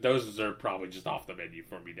 those are probably just off the menu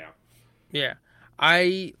for me now. Yeah.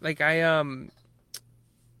 What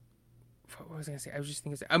was I gonna say? I was just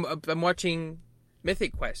thinking, I'm watching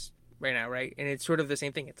Mythic Quest right now, right? And it's sort of the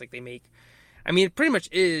same thing. It's like it pretty much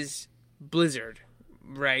is Blizzard,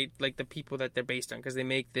 right? Like the people that they're based on, because they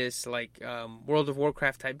make this like World of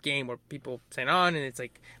Warcraft type game where people sign on and it's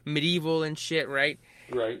like medieval and shit, right?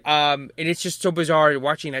 Right. And it's just so bizarre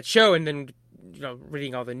watching that show and then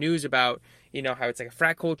reading all the news about how it's like a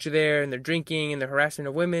frat culture there and they're drinking and the harassment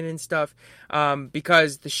of women and stuff,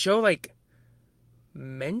 because the show like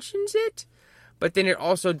mentions it, but then it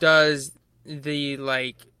also does the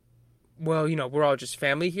like, well, we're all just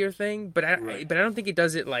family here thing, but I don't think it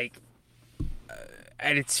does it like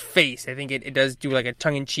at its face. I think it does do like a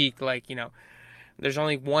tongue-in-cheek, like, there's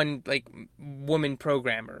only one like woman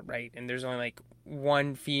programmer, right? And there's only like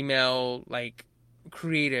one female like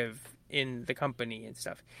creative in the company and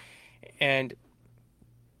stuff. And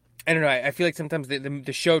I don't know, I feel like sometimes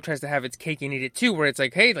the show tries to have its cake and eat it too, where it's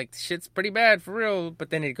like, hey, like shit's pretty bad for real, but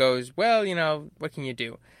then it goes, well, what can you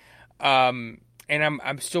do? And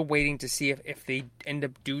I'm still waiting to see if they end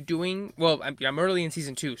up doing well. I'm early in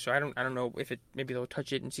season 2, so I don't know if maybe they'll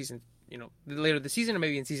touch it in season, later this season, or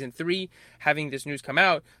maybe in season 3, having this news come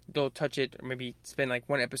out, they'll touch it, or maybe spend like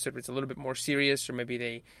one episode where it's a little bit more serious, or maybe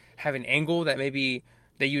they have an angle that maybe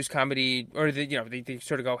they use comedy, or they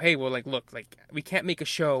sort of go, hey, well, like, look, like, we can't make a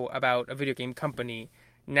show about a video game company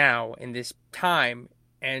now in this time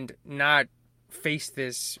and not face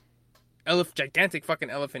this gigantic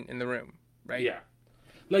fucking elephant in the room, right? Yeah.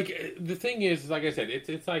 Like, the thing is, like I said,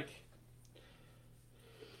 it's like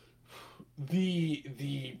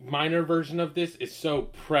the minor version of this is so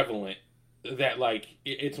prevalent that, like,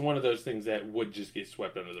 it's one of those things that would just get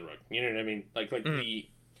swept under the rug. You know what I mean? Like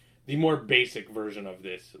the more basic version of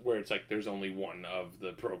this, where it's like there's only one of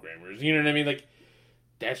the programmers. You know what I mean? Like,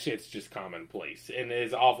 that shit's just commonplace. And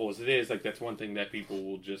as awful as it is, like, that's one thing that people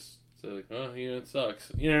will just say, like, oh, it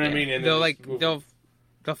sucks. You know what I mean? And they'll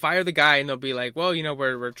fire the guy and they'll be like, well,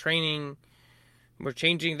 we're training we're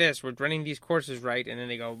changing this, we're running these courses right, and then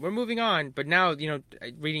they go, we're moving on. But now,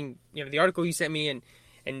 reading, the article you sent me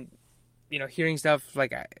and hearing stuff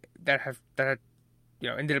like that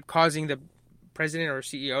ended up causing the president or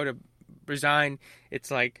CEO to resign. It's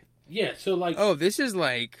like, yeah, so like, oh, this is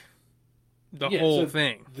like the whole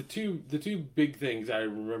thing. The two big things I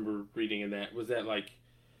remember reading in that was that like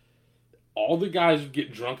all the guys would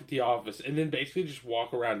get drunk at the office and then basically just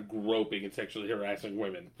walk around groping and sexually harassing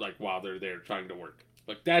women like while they're there trying to work.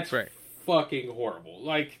 Like that's right. Fucking horrible.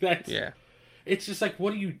 Like that's yeah. It's just like,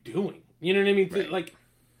 what are you doing? You know what I mean? Right. Like,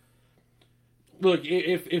 look,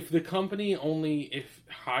 if the company only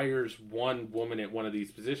hires one woman at one of these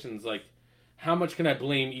positions, like, how much can I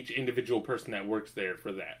blame each individual person that works there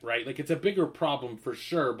for that, right? Like, it's a bigger problem for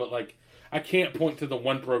sure, but, like, I can't point to the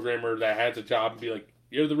one programmer that has a job and be like,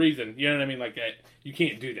 you're the reason. You know what I mean? Like, you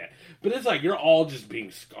can't do that. But it's like, you're all just being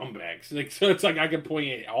scumbags. Like, so it's like, I can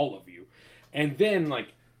point at all of you. And then,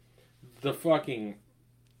 like, the fucking...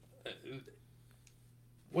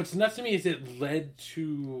 what's nuts to me is it led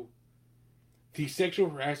to... the sexual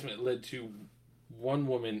harassment led to one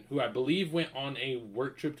woman who I believe went on a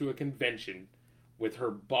work trip to a convention with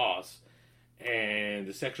her boss, and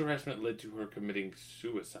the sexual harassment led to her committing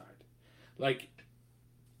suicide. Like,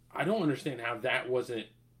 I don't understand how that wasn't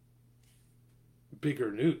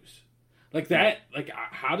bigger news. Like that, like,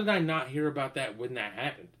 how did I not hear about that when that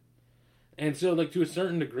happened? And so, like, to a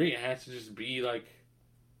certain degree, it has to just be, like,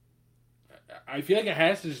 I feel like it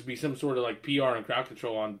has to just be some sort of, like, PR and crowd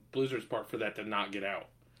control on Blizzard's part for that to not get out.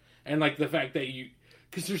 And, like, the fact that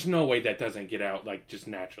because there's no way that doesn't get out, like, just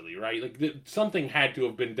naturally, right? Like, something had to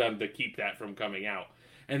have been done to keep that from coming out.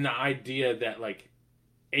 And the idea that, like,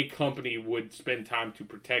 a company would spend time to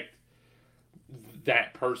protect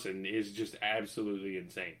that person is just absolutely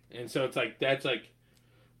insane. And so it's like, that's, like,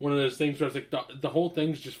 one of those things where it's like, the whole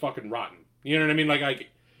thing's just fucking rotten. You know what I mean? Like,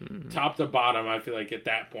 top to bottom, I feel like at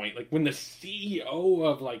that point, like when the CEO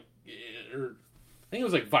of like, or I think it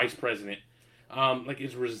was like vice president, like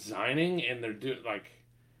is resigning and they're doing like,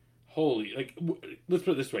 holy, like let's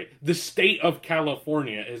put it this way: the state of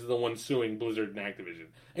California is the one suing Blizzard and Activision.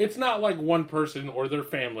 It's not like one person or their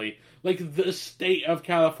family. Like the state of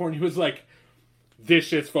California was like, this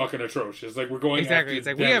shit's fucking atrocious. Like we're going exactly. It's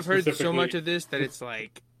like we have heard so much of this that it's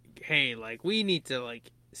like, hey, like we need to like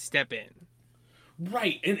step in.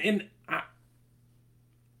 Right, and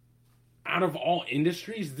out of all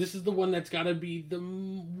industries, this is the one that's got to be the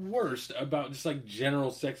worst about just, like,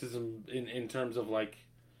 general sexism in terms of, like,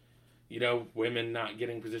 you know, women not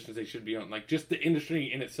getting positions they should be on. Like, just the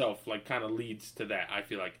industry in itself, like, kind of leads to that, I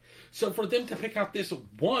feel like. So for them to pick out this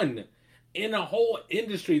one in a whole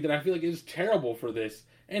industry that I feel like is terrible for this,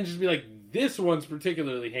 and just be like, this one's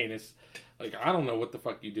particularly heinous, like, I don't know what the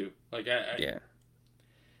fuck you do. Like, yeah.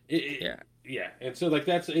 Yeah, and so, like,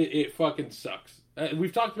 it fucking sucks.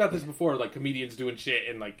 We've talked about this before, like, comedians doing shit,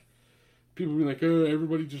 and, like, people being like, oh,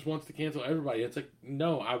 everybody just wants to cancel everybody. It's like,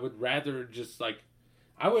 no, I would rather just, when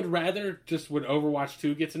Overwatch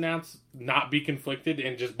 2 gets announced, not be conflicted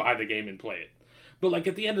and just buy the game and play it. But, like,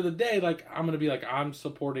 at the end of the day, like, I'm going to be like, I'm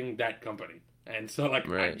supporting that company. And so, like,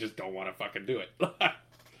 right. I just don't want to fucking do it.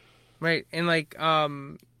 Right, and, like,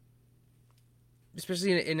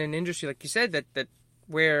 especially in an industry, like you said, that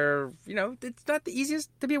where, you know, it's not the easiest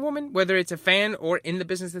to be a woman, whether it's a fan or in the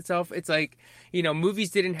business itself. It's like, you know,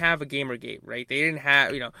 movies didn't have a Gamergate, right? They didn't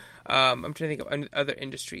have, you know, I'm trying to think of other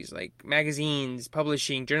industries, like magazines,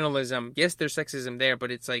 publishing, journalism. Yes, there's sexism there,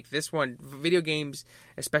 but it's like this one, video games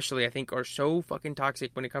especially, I think, are so fucking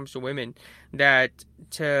toxic when it comes to women that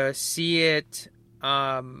to see it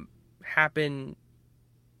happen,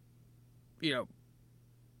 you know,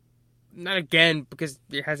 not again because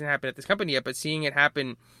it hasn't happened at this company yet, but seeing it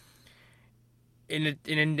happen in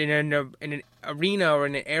an arena or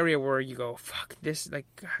in an area where you go, fuck this, like,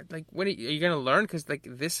 God, like, when are you gonna learn? Because like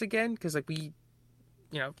this again, because like we,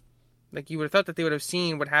 you know, like you would have thought that they would have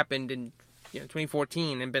seen what happened in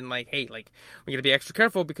 2014 and been like, hey, like we gotta be extra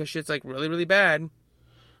careful because shit's like really really bad.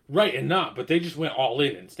 Right, and not, but they just went all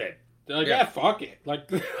in instead. They're like, yeah, fuck it, like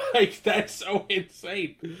that's so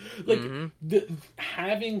insane. Like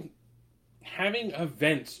having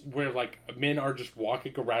events where, like, men are just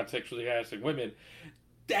walking around sexually harassing women,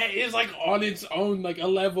 that is, like, on its own, like, a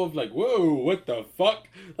level of, like, whoa, what the fuck?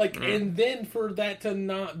 Like, and then for that to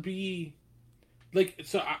not be, like,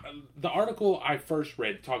 so the article I first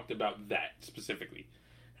read talked about that specifically.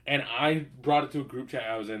 And I brought it to a group chat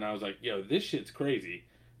I was in, I was like, yo, this shit's crazy.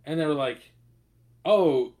 And they were like,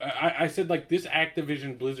 oh, I said, like, this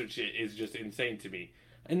Activision Blizzard shit is just insane to me.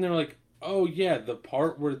 And they're like, oh, yeah, the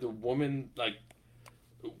part where the woman, like,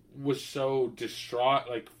 was so distraught,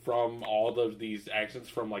 like, from all of these actions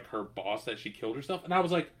from, like, her boss that she killed herself. And I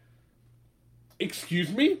was like, excuse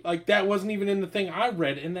me? Like, that wasn't even in the thing I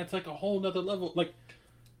read, and that's, like, a whole nother level. Like,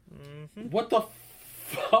 what the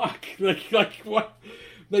fuck? Like, what?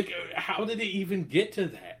 Like, how did it even get to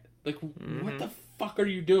that? Like, what the fuck are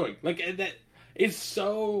you doing? Like, that is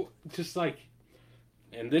so just, like...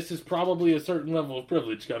 And this is probably a certain level of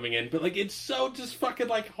privilege coming in, but, like, it's so just fucking,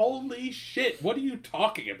 like, holy shit, what are you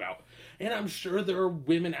talking about? And I'm sure there are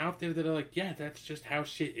women out there that are like, yeah, that's just how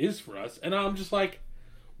shit is for us. And I'm just like,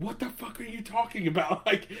 what the fuck are you talking about?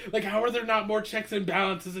 Like, how are there not more checks and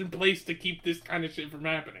balances in place to keep this kind of shit from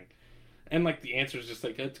happening? And, like, the answer is just,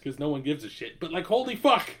 like, it's because no one gives a shit. But, like, holy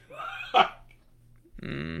fuck!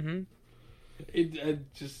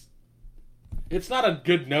 It just... It's not a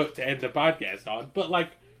good note to end the podcast on, but,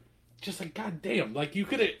 like, just like, goddamn, like, you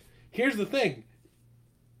could have... Here's the thing.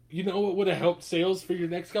 You know what would have helped sales for your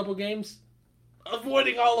next couple games?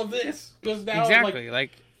 Avoiding all of this. Because now, exactly,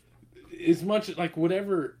 like, as much, like,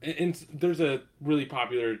 whatever... And there's a really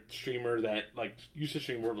popular streamer that, like, used to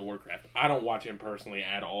stream World of Warcraft. I don't watch him personally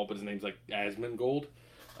at all, but his name's, like, Asmongold.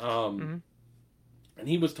 And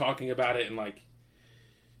he was talking about it, and, like,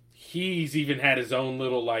 he's even had his own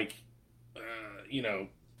little, like... you know,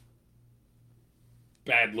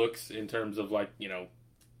 bad looks in terms of, like, you know,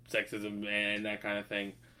 sexism and that kind of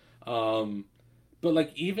thing. But,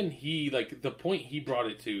 like, even he, like, the point he brought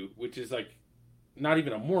it to, which is, like, not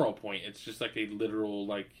even a moral point, it's just, like, a literal,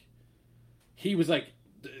 like, he was, like,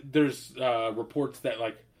 there's reports that,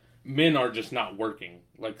 like, men are just not working.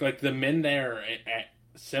 Like the men there at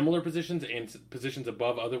similar positions and positions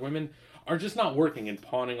above other women are just not working and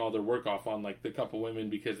pawning all their work off on, like, the couple women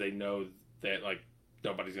because they know that, like,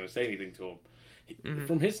 nobody's going to say anything to him.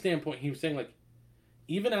 From his standpoint, he was saying, like,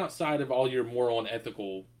 even outside of all your moral and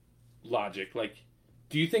ethical logic, like,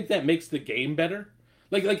 do you think that makes the game better?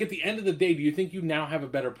 Like at the end of the day, do you think you now have a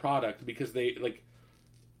better product because they, like,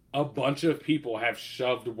 a bunch of people have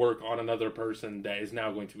shoved work on another person that is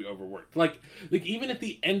now going to be overworked? Like even at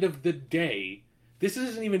the end of the day, this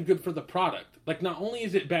isn't even good for the product. Like, not only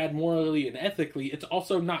is it bad morally and ethically, it's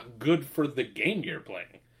also not good for the game you're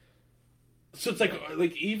playing. So it's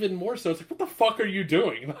like even more so. It's like, what the fuck are you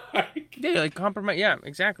doing? Like, yeah, like compromise. Yeah,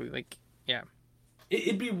 exactly. Like, yeah.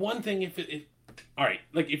 It'd be one thing if all right,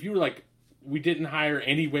 like if you were like, we didn't hire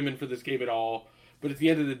any women for this game at all, but at the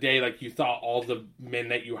end of the day, like, you thought all the men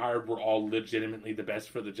that you hired were all legitimately the best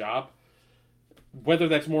for the job. Whether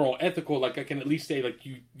that's moral, ethical, like, I can at least say, like,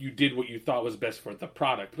 you did what you thought was best for the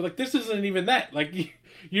product. But, like, this isn't even that. Like,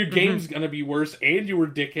 your game's gonna be worse, and you were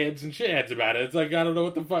dickheads and shitheads about it. It's like, I don't know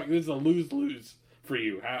what the fuck. This is a lose-lose for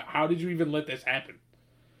you. How did you even let this happen?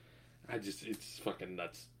 It's fucking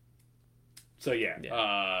nuts. So, yeah.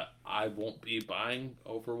 I won't be buying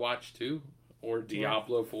Overwatch 2 or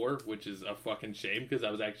Diablo 4, which is a fucking shame, because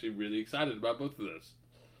I was actually really excited about both of those.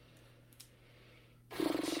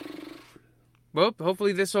 Well,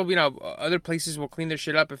 hopefully this will, other places will clean their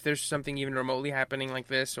shit up if there's something even remotely happening like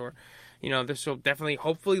this, or, this will definitely,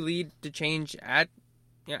 hopefully lead to change at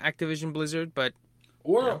Activision Blizzard, but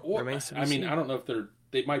or remains to be seen. I don't know if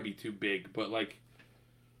they might be too big, but, like,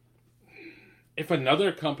 if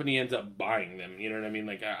another company ends up buying them, you know what I mean?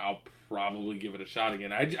 Like, I'll probably give it a shot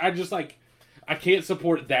again. I just, like, I can't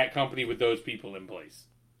support that company with those people in place.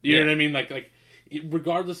 You know what I mean? Like,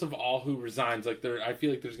 regardless of all who resigns, like, I feel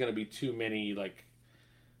like there's going to be too many, like,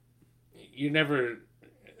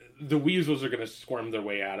 the weasels are going to squirm their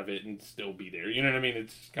way out of it and still be there. You know what I mean?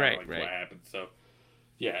 It's kind of what happens. So,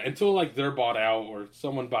 yeah, until, like, they're bought out or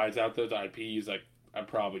someone buys out those IPs, like, I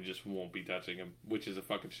probably just won't be touching them, which is a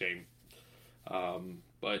fucking shame.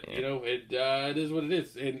 But, it is what it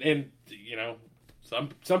is. And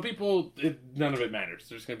some people, none of it matters.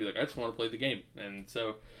 They're just going to be like, I just want to play the game. And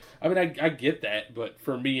so, I mean, I get that, but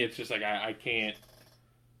for me, it's just like, I can't...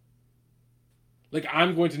 Like,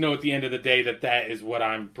 I'm going to know at the end of the day that is what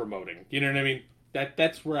I'm promoting. You know what I mean?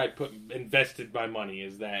 That's where I invested my money,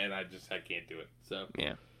 is that, and I can't do it. So,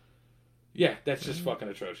 yeah, that's just fucking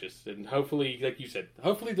atrocious. And hopefully, like you said,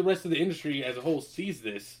 hopefully the rest of the industry as a whole sees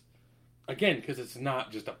this. Again, because it's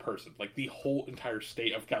not just a person. Like, the whole entire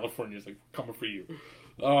state of California is, like, coming for you.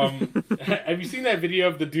 Have you seen that video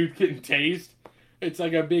of the dude getting tased? It's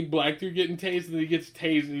like a big black dude getting tased, and then he gets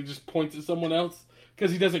tased, and he just points at someone else.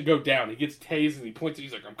 Because he doesn't go down. He gets tased, and he points at,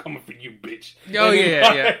 he's like, I'm coming for you, bitch. Oh,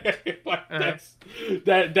 yeah. Like,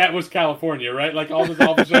 that was California, right? Like, all this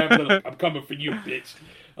officers have, like, I'm coming for you, bitch.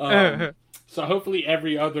 So hopefully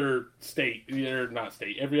every other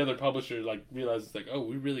every other publisher, like, realizes, like, oh,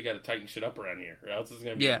 we really got to tighten shit up around here, or else it's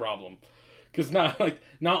going to be a problem. Because not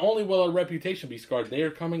only will our reputation be scarred, they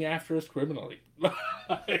are coming after us criminally.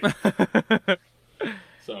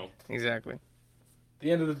 So exactly. At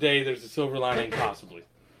the end of the day, there's a silver lining, possibly.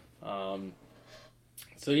 So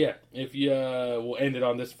yeah, if you we'll end it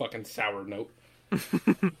on this fucking sour note.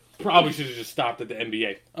 Probably should have just stopped at the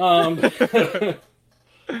NBA.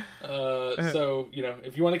 So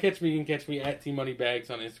if you want to catch me, you can catch me at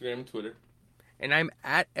TMoneyBags on Instagram and Twitter. And I'm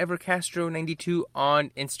at EverCastro92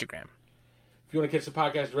 on Instagram. If you want to catch the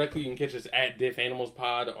podcast directly, you can catch us at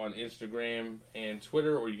DiffAnimalsPod on Instagram and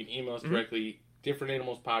Twitter, or you can email us directly,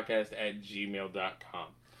 differentanimalspodcast@gmail.com.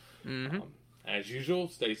 Mm-hmm. As usual,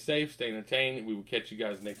 stay safe, stay entertained. We will catch you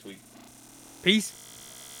guys next week. Peace.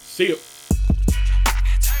 See you.